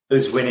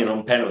us winning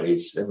on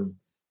penalties. And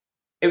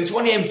it was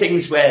one of them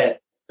things where,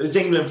 as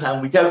England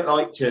fan, we don't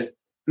like to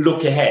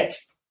look ahead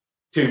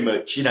too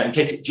much, in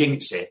case it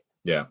jinx it.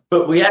 Yeah.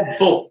 But we had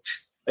booked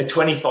a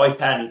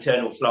 £25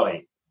 internal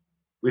flight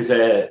with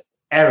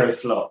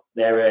Aeroflot,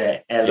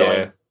 their airline.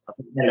 Yeah. I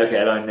think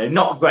airline. They're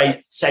not a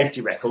great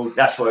safety record.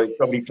 That's why it's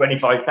probably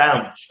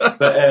 £25.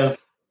 But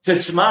to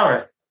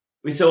Samara,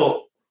 we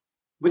thought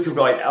we could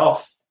write it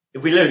off.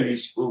 If we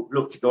lose, we'll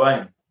look to go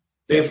home.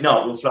 But if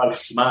not, we'll fly to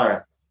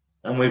Samara.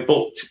 And we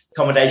booked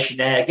accommodation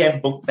there,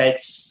 again, bunk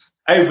beds,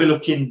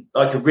 overlooking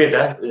like a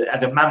river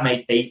at a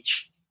man-made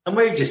beach. And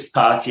we were just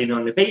partying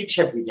on the beach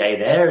every day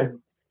there. And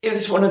it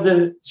was one of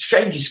the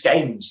strangest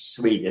games,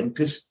 Sweden,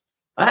 because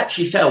I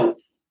actually felt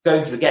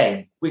going to the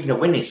game, we're going to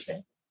win this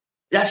thing.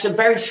 That's a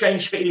very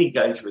strange feeling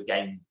going to a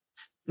game.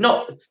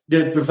 Not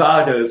the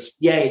bravado of,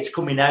 it's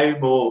coming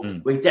home, or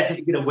we're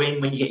definitely going to win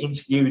when you get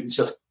interviewed and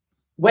stuff.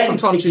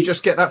 Sometimes you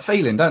just get that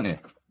feeling, don't you?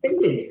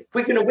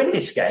 We're going to win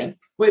this game.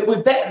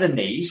 We're better than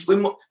these.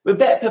 We're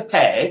better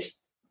prepared.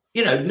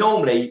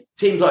 Normally,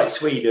 teams like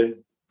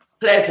Sweden,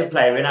 player for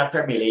player in our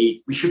Premier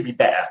League, we should be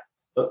better.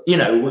 But,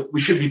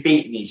 we should be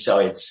beating these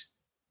sides,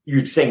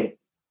 you'd think.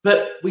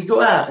 But we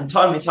go out and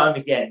time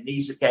again,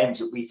 these are games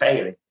that we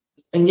fail in.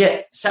 And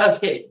yet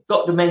Southgate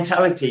got the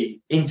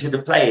mentality into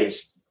the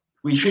players.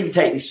 We shouldn't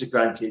take this for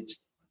granted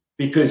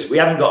because we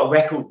haven't got a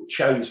record that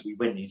shows we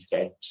win these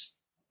games.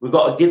 We've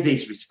got to give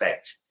these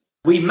respect.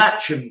 We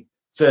match them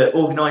for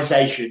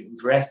organisation and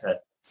for effort.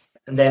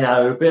 And then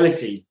our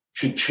ability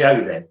should show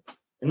them.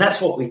 And that's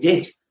what we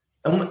did.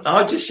 And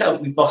I just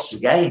felt we bossed the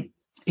game.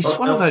 It's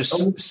one of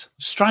those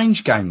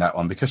strange game, that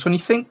one, because when you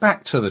think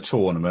back to the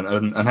tournament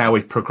and how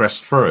we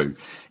progressed through,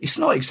 it's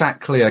not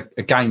exactly a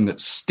game that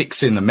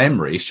sticks in the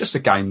memory. It's just a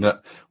game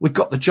that we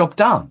got the job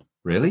done,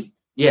 really.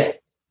 Yeah,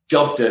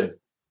 job done.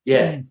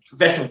 Yeah,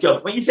 professional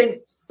job. When you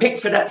think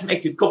Pickford had to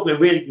make a couple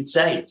of really good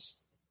saves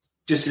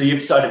just to the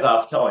other side of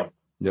half-time.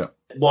 Yeah.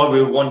 While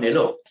we were 1-0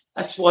 up.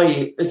 That's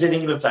why, as an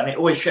England fan, it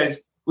always shows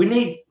we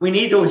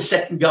need our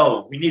second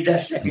goal. We need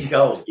that second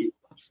goal.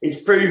 It's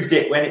proved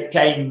it when it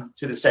came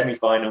to the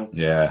semi-final.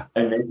 Yeah.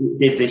 And it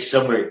did this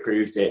summer, it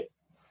proved it.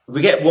 If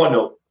we get one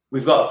up,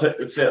 we've got to put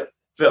the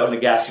foot on the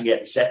gas and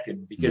get the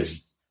second,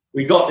 because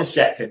we got the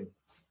second.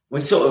 We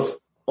sort of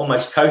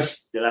almost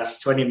coasted the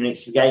last 20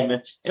 minutes of the game.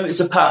 And it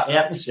was a party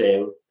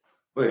atmosphere.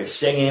 We were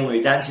singing, we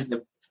were dancing.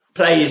 The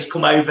players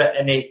come over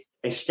and they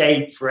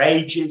stayed for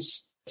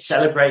ages,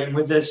 celebrating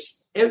with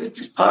us. It was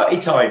just party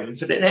time. And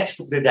for the next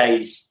couple of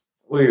days,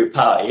 we were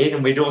partying,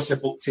 and we'd also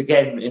booked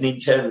again an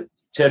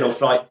internal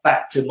flight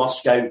back to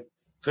Moscow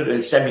for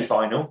the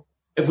semi-final.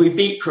 If we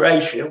beat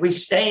Croatia, we're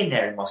staying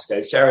there in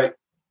Moscow. So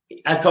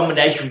our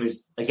accommodation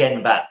was, again,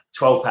 about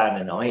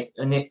 £12 a night,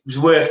 and it was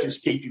worth us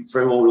keeping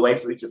through all the way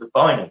through to the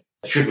final,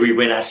 should we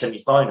win our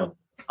semi-final.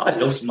 I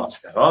loved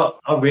Moscow.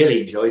 I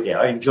really enjoyed it.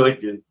 I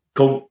enjoyed the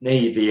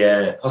company,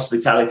 the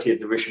hospitality of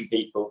the Russian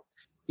people.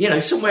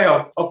 Somewhere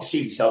I could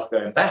see myself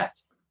going back.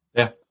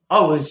 Yeah. I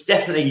was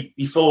definitely,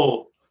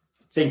 before,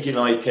 thinking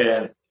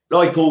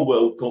like all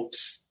World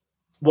Cups,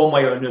 one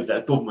way or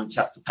another, governments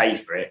have to pay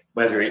for it,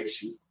 whether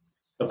it's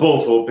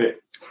above or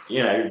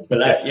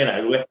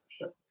below.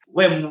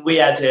 When we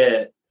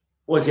had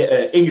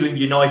England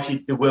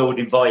United, the World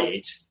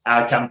Invited,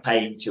 our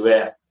campaign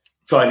to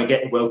trying to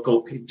get the World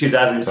Cup in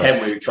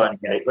 2010, we were trying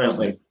to get it, weren't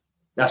we?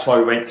 That's why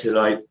we went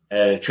to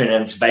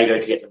Trinidad and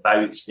Tobago to get the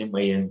votes, didn't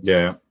we? And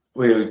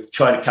we were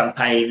trying to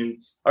campaign. And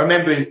I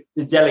remember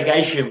the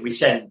delegation we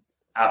sent,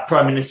 our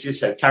Prime Minister,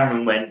 so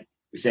Cameron went,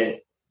 we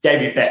sent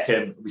David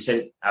Beckham, we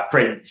sent our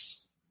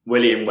Prince,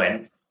 William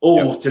went,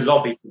 all to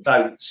lobby for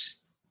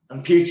votes.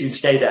 And Putin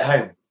stayed at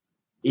home.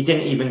 He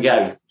didn't even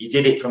go. He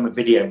did it from a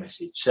video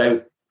message.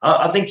 So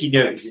I think he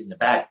knew it was in the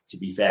bag, to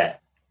be fair.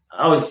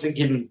 I was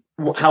thinking,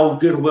 how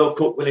good a World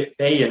Cup will it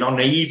be? And on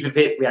the eve of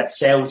it, we had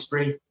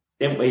Salisbury,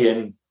 didn't we?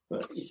 And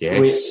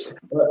yes.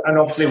 And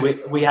obviously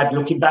we had,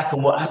 looking back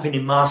on what happened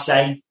in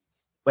Marseille,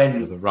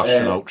 when the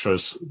Russian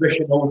ultras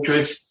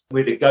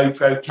with the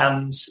GoPro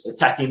cams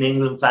attacking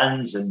England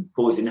fans and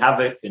causing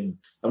havoc, and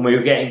we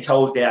were getting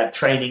told they had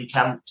training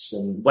camps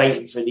and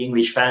waiting for the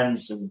English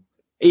fans, and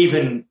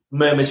even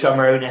murmurs from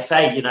our own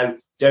FA, you know,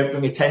 don't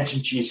bring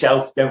attention to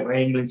yourself, don't wear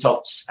England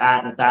tops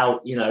out and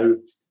about, you know.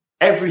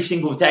 Every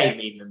single day,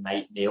 me and my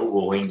mate Neil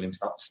wore England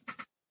tops.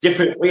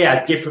 We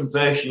had different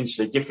versions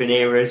for different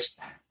eras,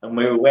 and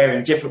we were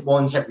wearing different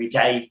ones every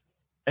day.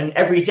 And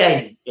every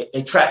day it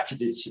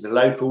attracted us to the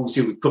locals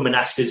who would come and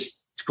ask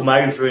us to come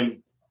over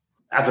and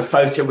have a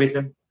photo with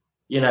them.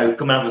 You know,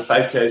 come and have a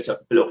photo so I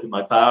could put it up in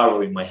my bar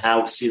or in my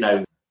house, you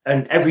know.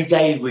 And every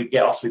day we'd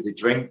get offered a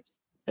drink,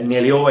 and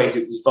nearly always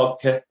it was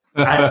vodka.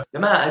 And the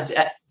amount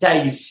of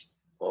days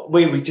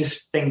we would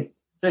just think,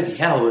 bloody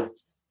hell,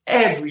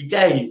 every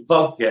day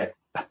vodka.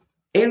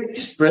 It was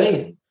just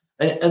brilliant.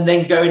 And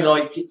then going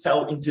like it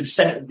felt into the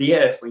centre of the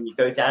earth when you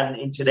go down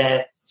into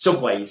their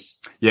subways.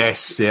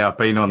 Yes, yeah, I've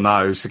been on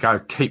those.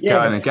 Keep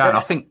going and going. I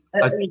think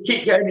you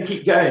keep going and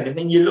keep going, and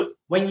then you look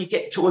when you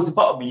get towards the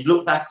bottom and you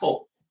look back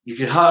up, you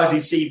could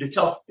hardly see the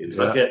top. It was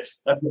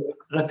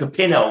like a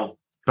pinhole.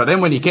 But then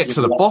when you get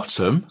to the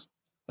bottom,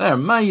 they're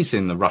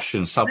amazing. The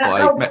Russian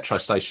subway metro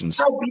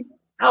stations.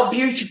 How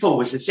beautiful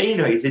was the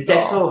scenery, the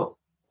decor?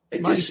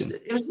 It was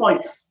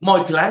like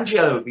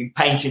Michelangelo had been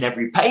painting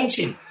every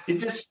painting.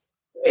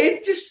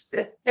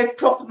 It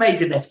proper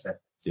made an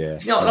effort. Yeah,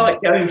 it's not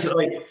like going to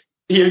like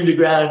the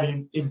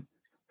underground in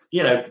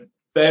you know,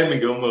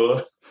 Birmingham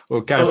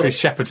or going through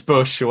Shepherd's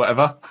Bush or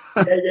whatever.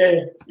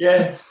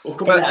 yeah. Or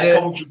coming out of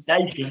Coventry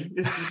Station.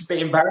 It's just a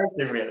bit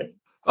embarrassing, really.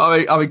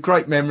 I mean,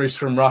 great memories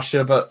from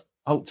Russia, but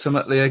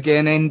ultimately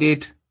again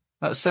ended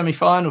at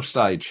semi-final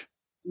stage.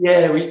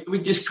 Yeah, we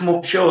just come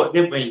up short,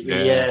 didn't we?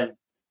 Yeah.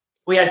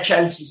 We had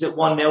chances at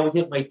 1-0,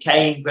 didn't we?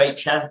 Kane, great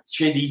chance.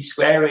 Should he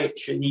square it?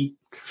 Should he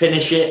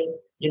finish it?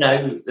 You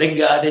know,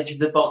 Lingard, edge of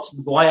the box,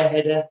 Maguire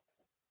header.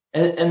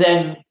 And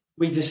then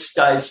we just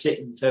started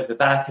sitting further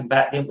back,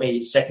 didn't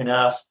we? Second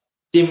half.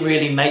 Didn't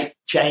really make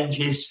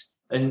changes.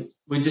 And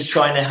we're just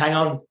trying to hang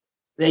on.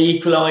 They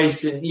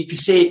equalised, and you could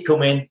see it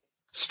coming.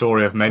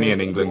 Story of many an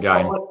England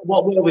game.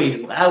 What were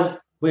we?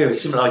 We were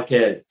something like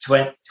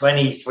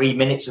 23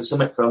 minutes or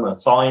something from a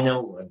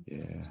final.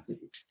 And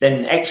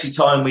then extra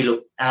time, we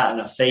looked out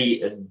on our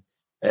feet, and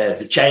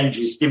the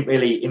changes didn't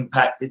really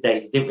impact, did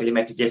they? Didn't really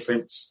make a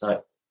difference.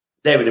 Like,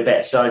 they were the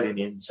better side in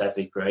the end,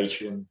 sadly,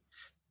 Croatia.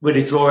 With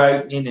a draw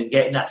opening and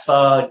getting that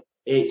far,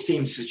 it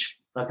seems such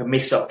like a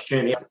missed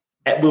opportunity.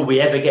 Will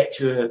we ever get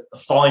to a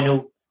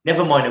final?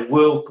 Never mind a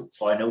World Cup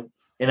final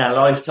in our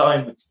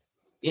lifetime.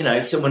 You know,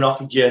 if someone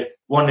offered you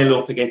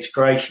 1-0 up against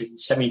Croatia in the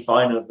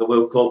semi-final of the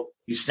World Cup,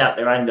 you snap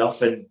their hand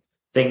off and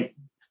think,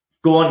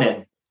 go on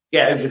then,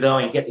 get over the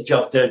line, get the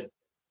job done.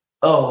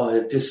 Oh,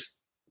 it just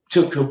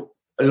took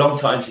a long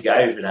time to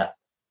get over that,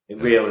 a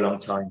real long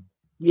time.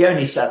 The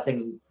only sad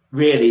thing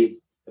really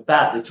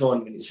about the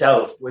tournament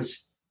itself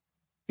was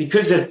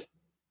because of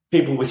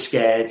people were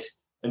scared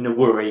and the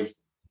worry,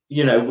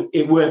 you know,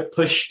 it weren't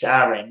pushed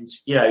our end.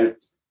 You know,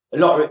 a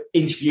lot of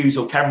interviews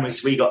or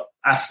cameras we got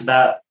asked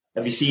about,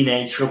 have you seen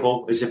any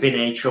trouble? Has there been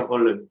any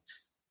trouble?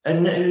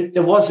 And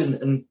there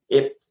wasn't. And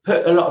it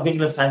put a lot of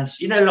England fans,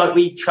 you know, like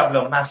we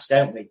travel en masse,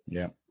 don't we?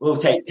 Yeah. We'll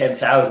take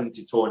 10,000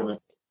 to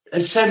tournament.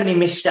 And so many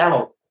missed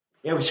out.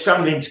 You know, we're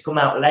scrambling to come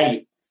out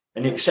late.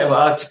 And it was so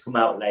hard to come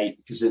out late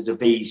because of the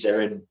visa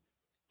and,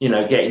 you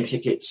know, getting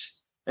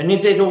tickets. And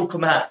if they'd all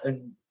come out,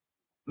 and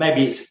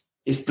maybe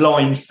it's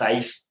blind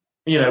faith,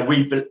 you know,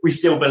 we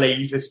still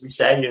believe, as we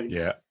say. And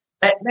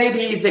maybe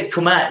if they'd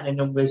come out in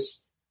the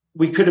numbers,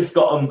 we could have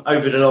got them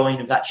over the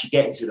line of actually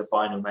getting to the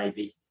final,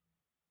 maybe.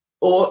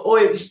 Or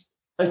it was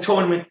a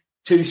tournament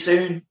too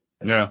soon.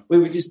 Yeah. We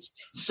were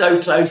just so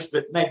close,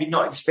 but maybe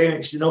not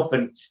experienced enough.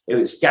 And it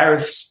was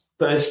Gareth's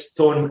first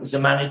tournament as a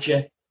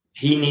manager.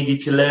 He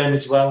needed to learn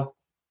as well.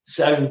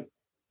 So,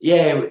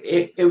 yeah,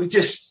 it was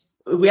just,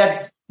 we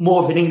had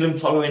more of an England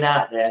following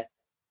out there.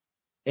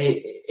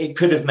 It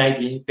could have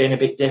maybe been a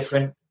bit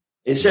different.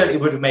 It certainly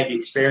would have made the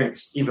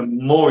experience even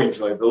more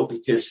enjoyable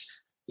because,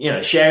 you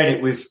know, sharing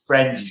it with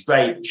friends is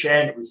great, but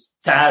sharing it with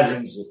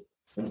thousands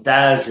and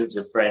thousands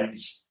of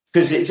friends,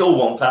 because it's all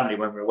one family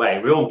when we're away.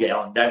 We all get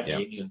on, don't we,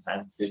 England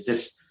fans? It's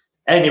just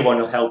anyone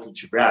will help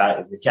each other out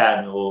if they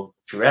can, or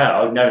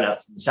throughout. I've known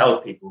that from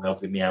myself, people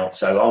helping me out,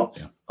 so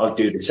I'll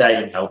do the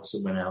same and help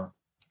someone out.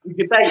 We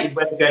debated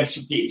whether going to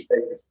St.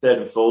 Petersburg for third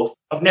and fourth.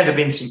 I've never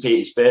been to St.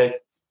 Petersburg.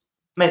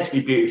 Meant to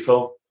be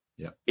beautiful.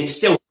 Yeah. It's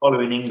still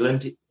following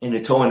England in the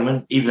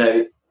tournament, even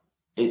though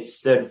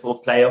it's third and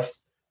fourth playoff.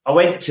 I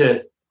went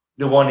to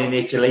the one in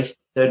Italy,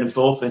 third and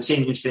fourth, and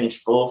seen us finish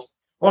fourth.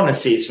 I want to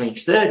see us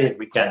finish third if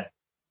we can.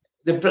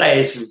 The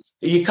players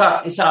you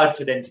can't. It's hard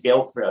for them to get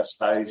up for it, I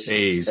suppose. It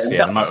is,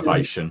 the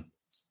motivation.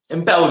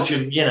 And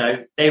Belgium,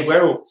 they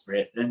were up for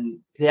it, and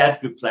they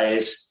had good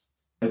players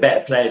and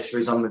better players for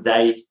us on the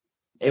day.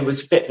 It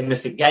was a bit of a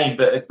nothing game,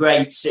 but a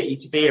great city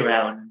to be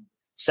around.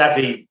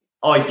 Sadly,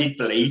 I did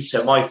believe,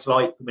 so my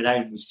flight coming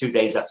home was 2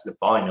 days after the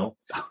final.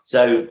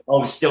 So I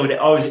was still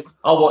there. I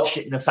watched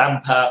it in a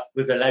fan park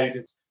with a load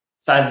of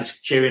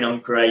fans cheering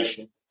on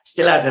Croatia.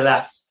 Still had a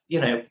laugh,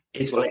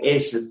 it's what it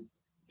is, and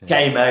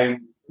came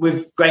home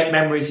with great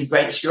memories and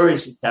great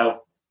stories to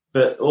tell,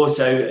 but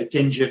also a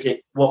tinge of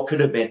it, what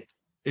could have been.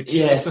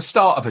 It's the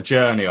start of a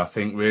journey, I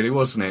think, really,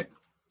 wasn't it?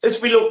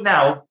 As we look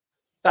now,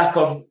 back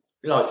on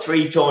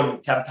 3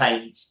 tournament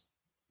campaigns,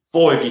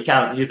 4 if you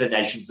count the other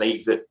Nations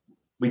Leagues that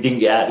we didn't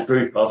get out of the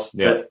group of,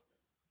 but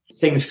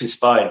things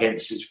conspired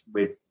against us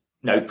with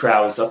no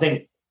crowds. I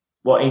think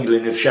what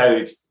England have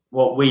showed,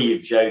 what we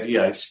have showed,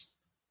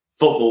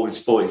 football and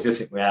sport is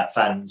nothing without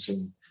fans,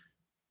 and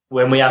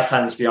when we have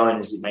fans behind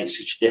us, it makes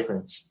such a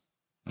difference.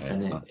 Yeah.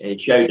 And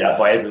it showed that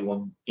by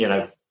everyone,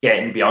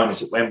 getting behind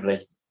us at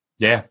Wembley.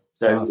 Yeah.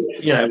 So,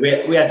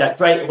 we had that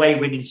great away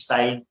win in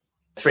Spain,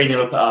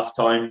 3-0 up at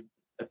half-time,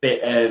 a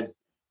bit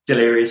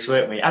delirious,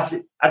 weren't we?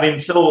 Having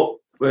thought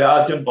we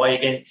were done by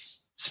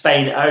against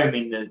Spain at home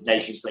in the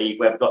Nations League,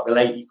 where we got the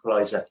late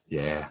equaliser.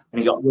 Yeah.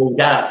 And he got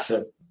ruled out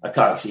for, I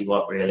can't see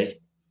what, really.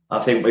 I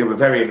think we were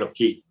very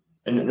unlucky,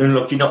 and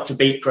unlucky not to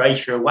beat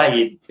Croatia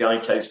away in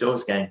behind closed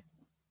doors game.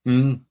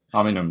 And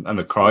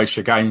the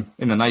Croatia game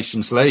in the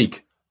Nations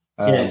League.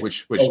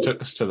 Which took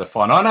us to the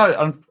final. I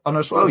know, and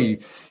as well, you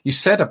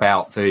said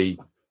about the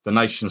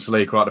Nations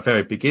League right at the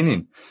very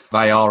beginning.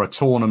 They are a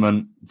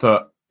tournament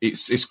that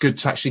it's good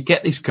to actually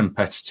get these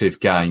competitive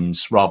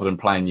games rather than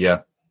playing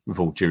with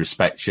all due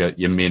respect,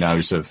 your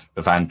minnows of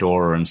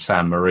Andorra and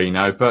San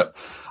Marino. But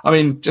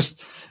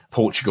just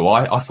Portugal.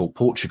 I thought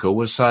Portugal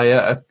was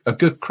a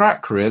good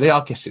crack, really.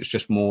 I guess it's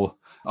just more.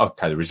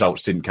 Okay, the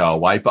results didn't go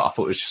away, but I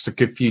thought it was just a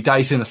good few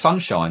days in the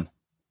sunshine.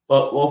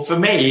 Well, for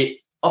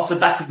me, off the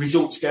back of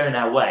results going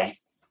our way,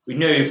 we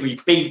knew if we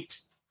beat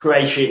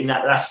Croatia in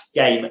that last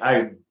game at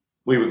home,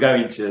 we were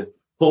going to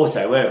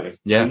Porto, weren't we?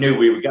 Yeah. We knew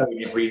we were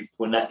going if we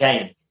won that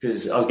game,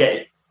 because I was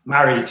getting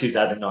married in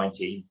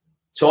 2019.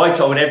 So I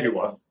told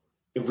everyone,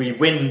 if we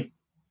win,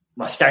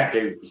 my stag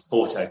do is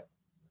Porto.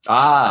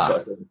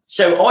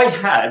 So I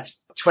had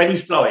 20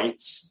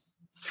 flights,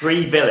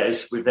 3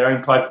 villas with their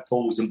own private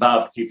pools and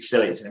barbecue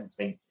facilities and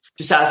everything,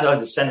 just outside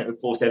the centre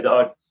of Porto that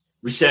I'd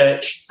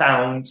researched,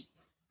 found,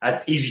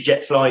 had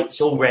EasyJet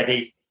flights all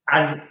ready.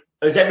 And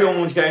as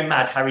everyone was going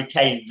mad, Harry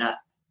Kane,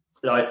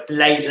 that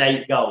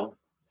late goal,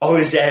 I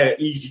was there at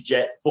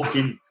EasyJet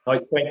booking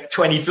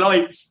 20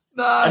 flights.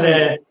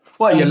 No.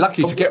 And, you're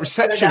lucky to get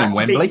reception in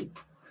Wembley.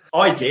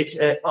 I did.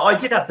 I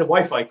did have the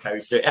Wi-Fi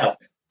code, so it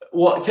helped.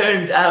 What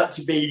turned out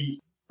to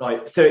be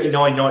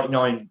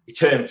 $39.99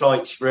 return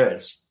flights for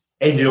us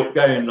ended up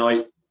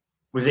going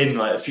within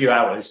a few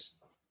hours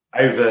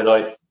over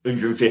 £150,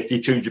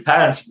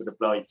 £200 for the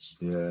flights.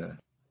 Yeah.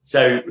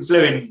 So we flew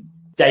in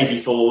day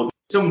before.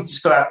 Some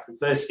just got out for the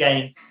first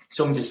game,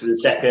 some just for the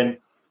second.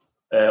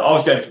 I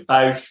was going for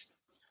both.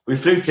 We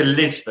flew to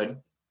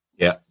Lisbon.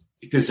 Yeah.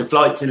 Because the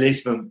flight to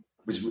Lisbon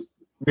was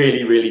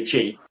really, really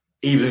cheap,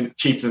 even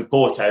cheaper than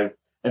Porto,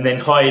 and then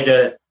hired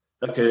a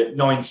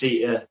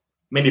 9-seater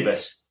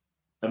minibus.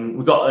 And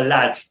we got a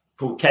lad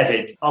called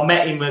Kevin. I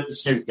met him at the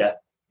snooker.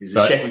 He's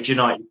a Sheffield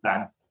United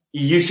fan.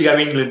 He used to go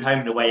England home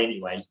and away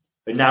anyway,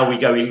 but now we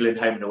go England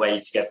home and away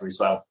together as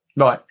well.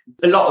 Right.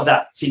 A lot of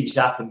that seems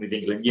to happen with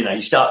England.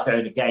 You start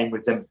going a game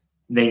with them,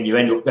 and then you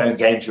end up going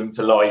games with them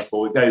for life,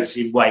 or it goes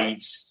in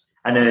waves.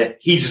 And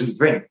he doesn't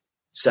drink,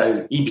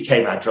 so he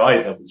became our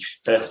driver, which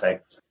was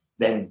perfect.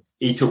 Then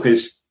he took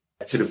us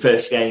to the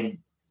first game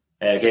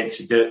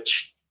against the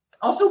Dutch.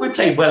 I thought we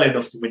played well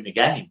enough to win the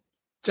game.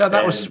 Joe,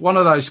 that was one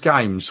of those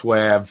games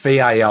where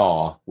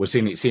VAR was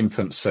in its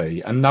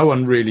infancy, and no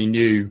one really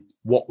knew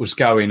what was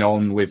going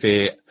on with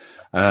it.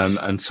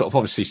 And sort of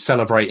obviously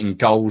celebrating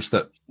goals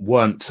that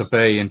weren't to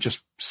be, and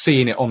just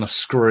seeing it on a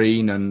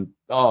screen and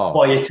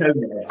by your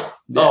toenail.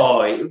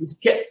 Yeah. It was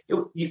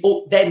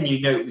then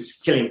you know it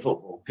was killing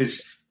football,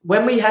 because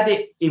when we had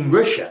it in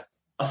Russia,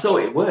 I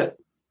thought it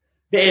worked.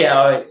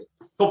 A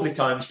couple of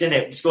times,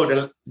 didn't it? We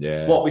scored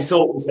what we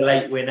thought was a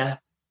late winner,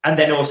 and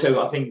then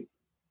also I think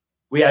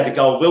we had a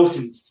goal.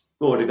 Wilson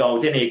scored a goal,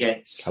 didn't he,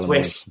 against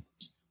Swiss,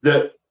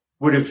 that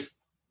would have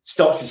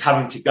stopped us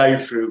having to go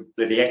through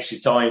the extra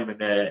time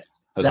and.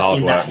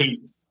 Hard work.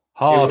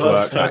 Hard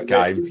work, that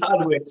game. It was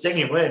hard work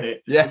singing, weren't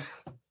it? Yes.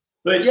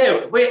 But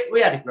yeah,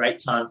 we had a great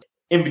time.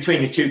 In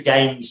between the 2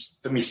 games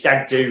for me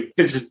stag do,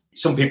 because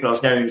some people I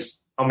was known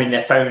as, I'm in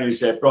their phone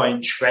as Brian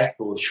Shrek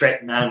or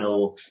Shrek Man,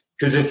 or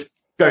because of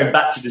going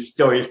back to the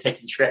story of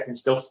taking Shrek and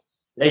stuff.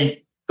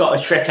 They got a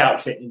Shrek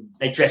outfit and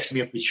they dressed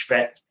me up as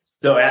Shrek.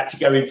 So I had to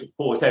go into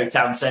Porto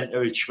town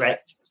centre as Shrek.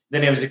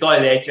 Then there was a guy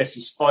there dressed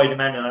as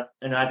Spider-Man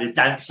and I had a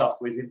dance off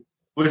with him.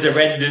 It was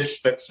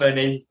horrendous but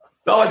funny.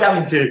 But I was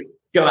having to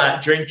go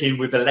out drinking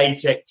with a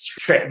latex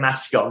Shrek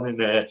mask on,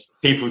 and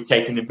people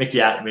taking the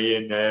mickey out of me.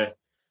 And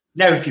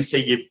no one can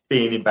see you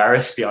being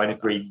embarrassed behind a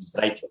green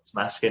latex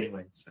mask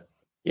anyway. So,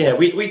 yeah,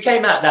 we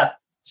came out that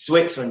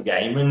Switzerland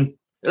game and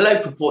the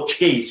local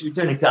Portuguese were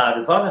doing a guard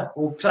of honour,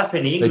 all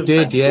clapping the England.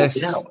 They did, fans yes.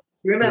 walking out.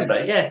 You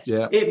remember? Yes.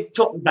 Yeah. It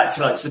took me back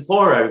to like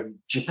Sapporo,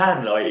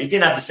 Japan. Like, it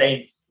didn't have the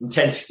same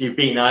intensity of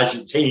beating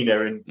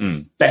Argentina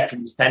and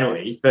Beckham's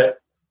penalty, but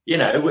you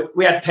know,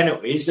 we had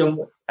penalties, and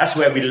that's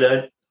where we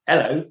learned.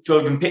 Hello,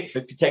 Jordan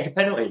Pickford could take a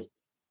penalty,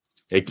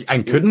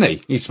 and couldn't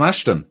he? He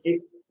smashed them.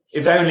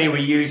 If only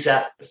we use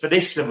that for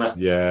this summer.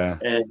 Yeah,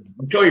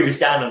 I'm sure he was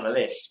down on the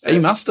list. He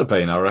must have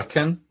been, I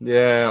reckon.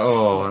 Yeah.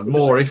 Oh,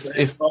 more if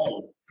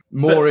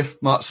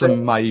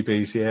some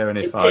maybes, yeah, and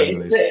if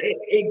only.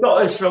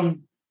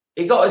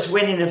 It got us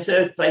winning a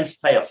third place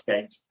playoff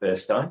game for the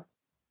first time.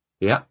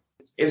 Yeah.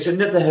 It was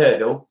another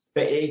hurdle,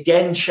 but it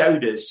again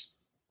showed us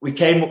we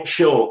came up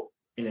short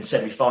in the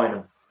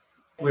semi-final.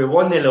 We were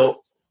 1-0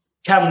 up.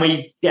 Can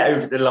we get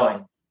over the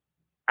line?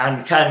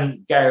 And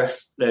can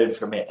Gareth learn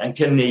from it? And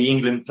can the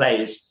England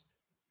players,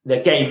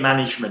 their game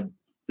management,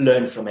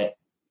 learn from it?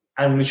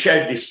 And we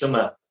showed this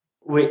summer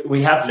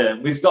we have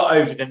learned. We've got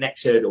over the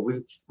next hurdle.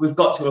 We've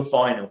got to a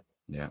final.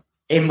 Yeah.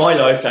 In my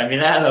lifetime, in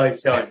our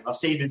lifetime, I've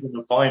seen us in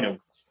the final.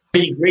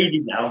 Being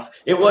greedy now,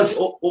 it was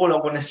all I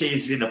want to see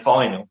is in a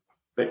final.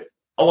 But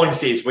I want to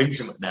see us win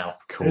something now.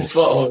 Of course. That's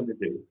what I want to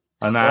do.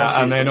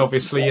 And then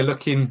obviously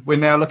we're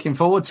now looking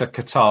forward to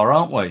Qatar,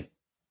 aren't we?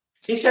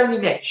 It's only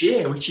next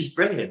year, which is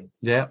brilliant.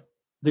 Yeah.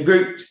 The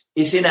group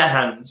is in our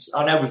hands.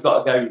 I know we've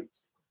got to go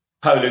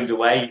Poland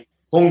away.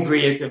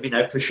 Hungary are going to be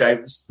no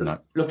pushovers. No.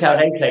 Look how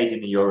they played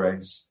in the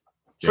Euros.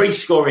 Free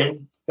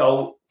scoring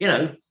goal. You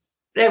know,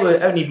 they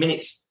were only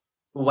minutes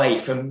away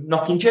from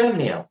knocking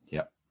Germany out.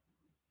 Yeah.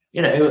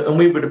 You know, and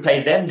we would have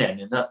played them then,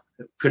 and that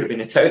could have been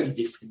a totally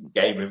different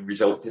game and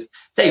result because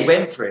they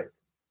went for it.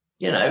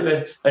 You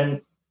know,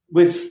 and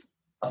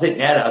I think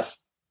they'll have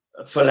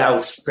a full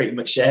house pretty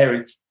much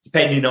there,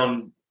 depending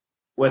on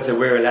whether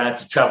we're allowed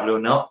to travel or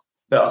not.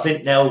 But I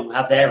think they'll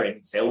have their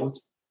end filled.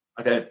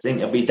 I don't think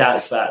there'll be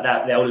doubts about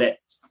that. They'll let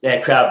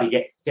their crowd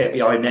get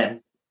behind them.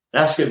 And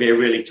that's going to be a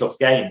really tough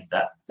game,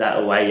 that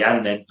away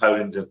and then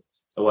Poland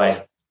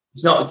away.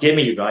 It's not a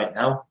gimme right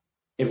now.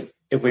 If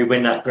we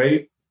win that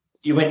group,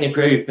 you win the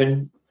group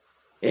and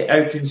it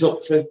opens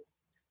up for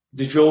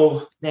the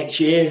draw next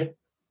year.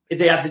 If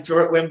they have the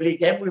draw at Wembley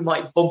again, we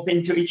might bump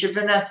into each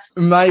other now.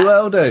 May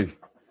well do.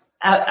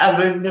 Have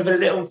another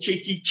little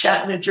cheeky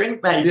chat and a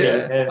drink, maybe.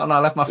 Yeah, and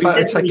I'll have my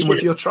photo taken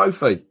with your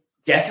trophy.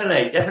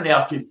 Definitely.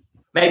 I could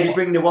maybe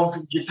bring the one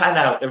from Japan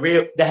out,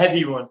 the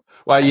heavy one.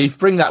 Well, you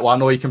bring that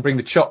one, or you can bring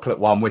the chocolate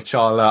one, which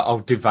I'll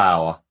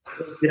devour.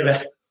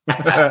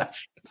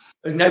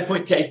 There's no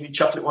point taking the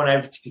chocolate one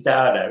over to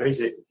Qatar, though, is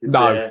it?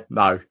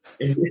 No.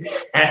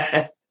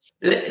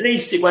 At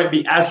least it won't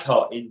be as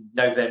hot in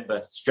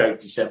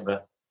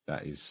November/December.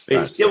 It's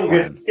still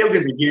going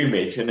to be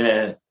humid,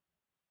 and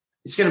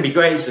it's going to be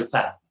great as a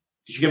fan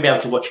because you're going to be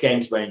able to watch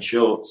games wearing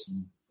shorts.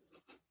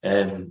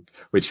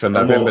 Which for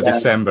November,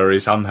 December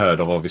is unheard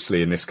of,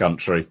 obviously, in this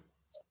country.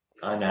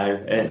 I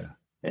know.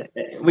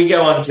 We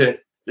go on to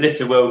lift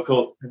the World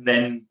Cup, and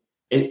then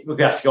we're going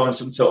to have to go on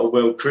some sort of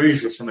world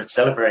cruise or something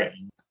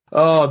celebrating.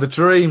 Oh, the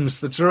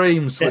dreams,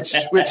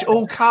 which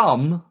all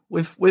come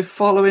with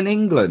following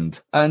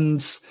England.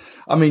 And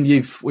I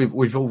mean,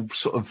 we've all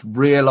sort of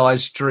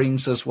realised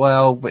dreams as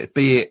well,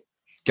 be it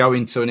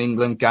going to an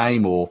England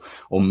game or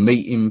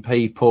meeting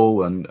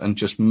people and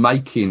just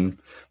making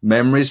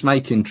memories,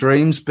 making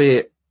dreams, be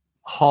it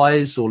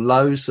highs or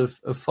lows of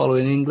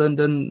following England.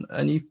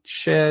 And you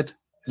shared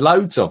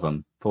loads of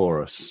them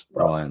for us,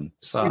 Ryan.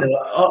 So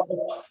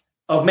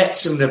I've met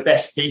some of the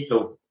best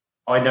people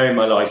I know in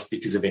my life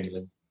because of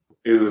England,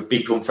 who have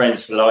become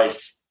friends for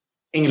life.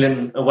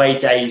 England away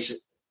days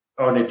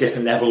are on a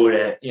different level.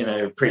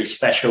 They're, pretty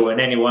special. And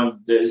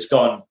anyone that has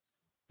gone,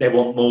 they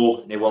want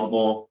more and they want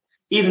more.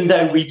 Even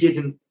though we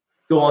didn't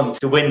go on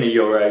to win the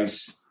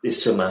Euros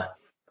this summer,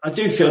 I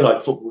do feel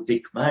like football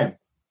did come home.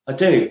 I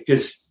do,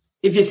 because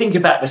if you think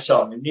about the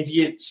song and if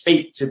you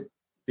speak to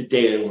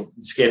Baddiel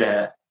and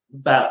Skinner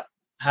about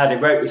how they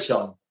wrote the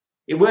song,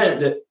 it weren't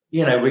that,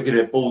 we're going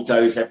to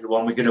bulldoze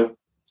everyone, we're going to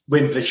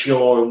win for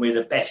sure and we're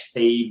the best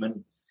team.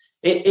 And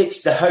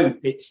it's the hope,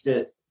 it's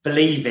the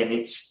believing,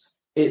 it's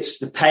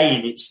the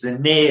pain, it's the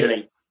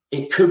nearly,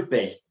 it could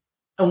be.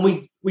 And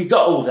we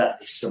got all that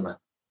this summer.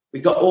 We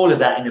got all of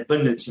that in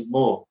abundance and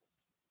more.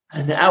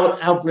 And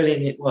how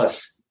brilliant it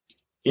was.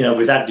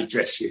 We've had the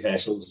dress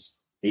rehearsals,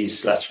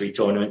 these last three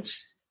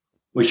tournaments.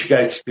 We should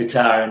go to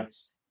Qatar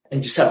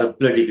and just have a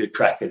bloody good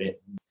crack at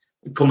it.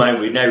 And come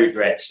home with no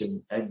regrets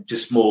and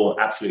just more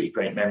absolutely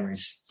great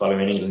memories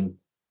following England.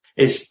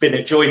 It's been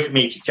a joy for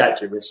me to chat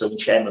to you with some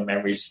share my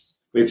memories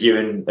with you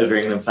and other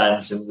England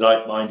fans and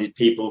like-minded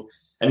people.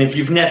 And if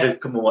you've never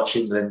come and watch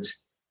England,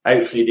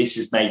 hopefully this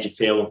has made you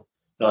feel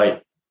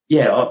like,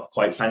 yeah, I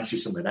quite fancy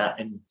some of that.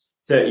 In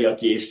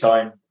 30-odd years'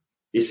 time,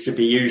 this could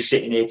be you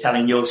sitting here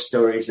telling your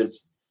stories of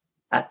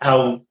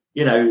how,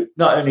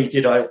 not only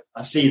did I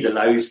see the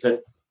lows,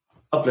 but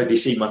I bloody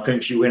see my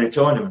country win a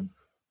tournament.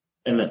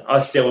 and I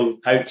still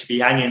hope to be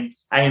hanging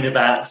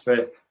about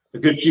for a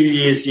good few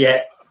years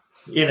yet.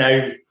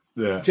 To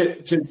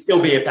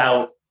still be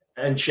about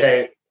and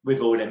share it with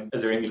all them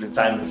other England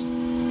fans.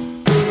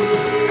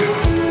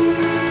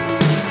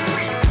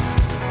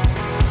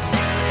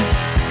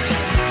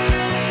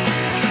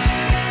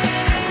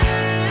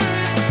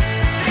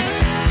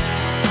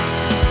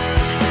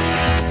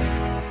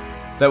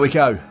 There we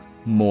go.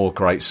 More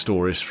great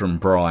stories from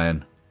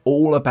Brian,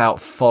 all about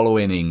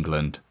following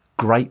England.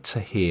 Great to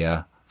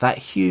hear that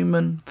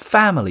human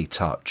family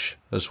touch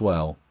as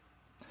well.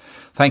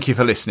 Thank you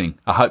for listening.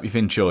 I hope you've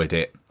enjoyed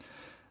it.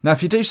 Now,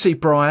 if you do see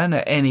Brian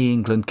at any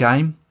England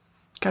game,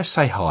 go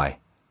say hi.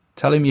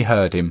 Tell him you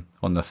heard him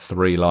on the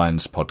Three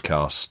Lions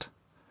podcast.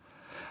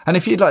 And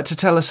if you'd like to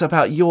tell us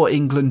about your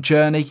England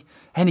journey,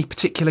 any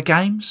particular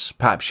games,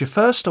 perhaps your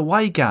first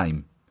away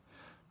game,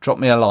 drop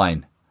me a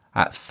line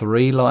at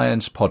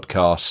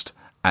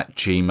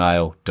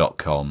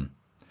threelionspodcast@gmail.com.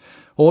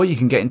 Or you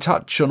can get in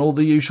touch on all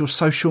the usual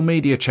social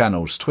media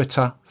channels,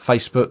 Twitter,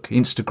 Facebook,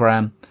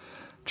 Instagram.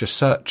 Just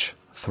search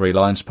Three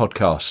Lions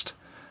Podcast.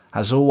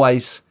 As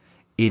always,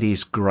 it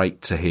is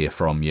great to hear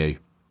from you.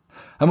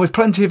 And with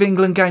plenty of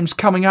England games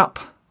coming up,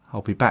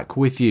 I'll be back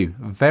with you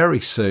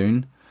very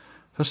soon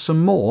for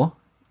some more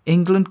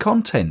England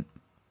content.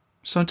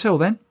 So until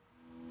then,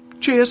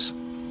 cheers.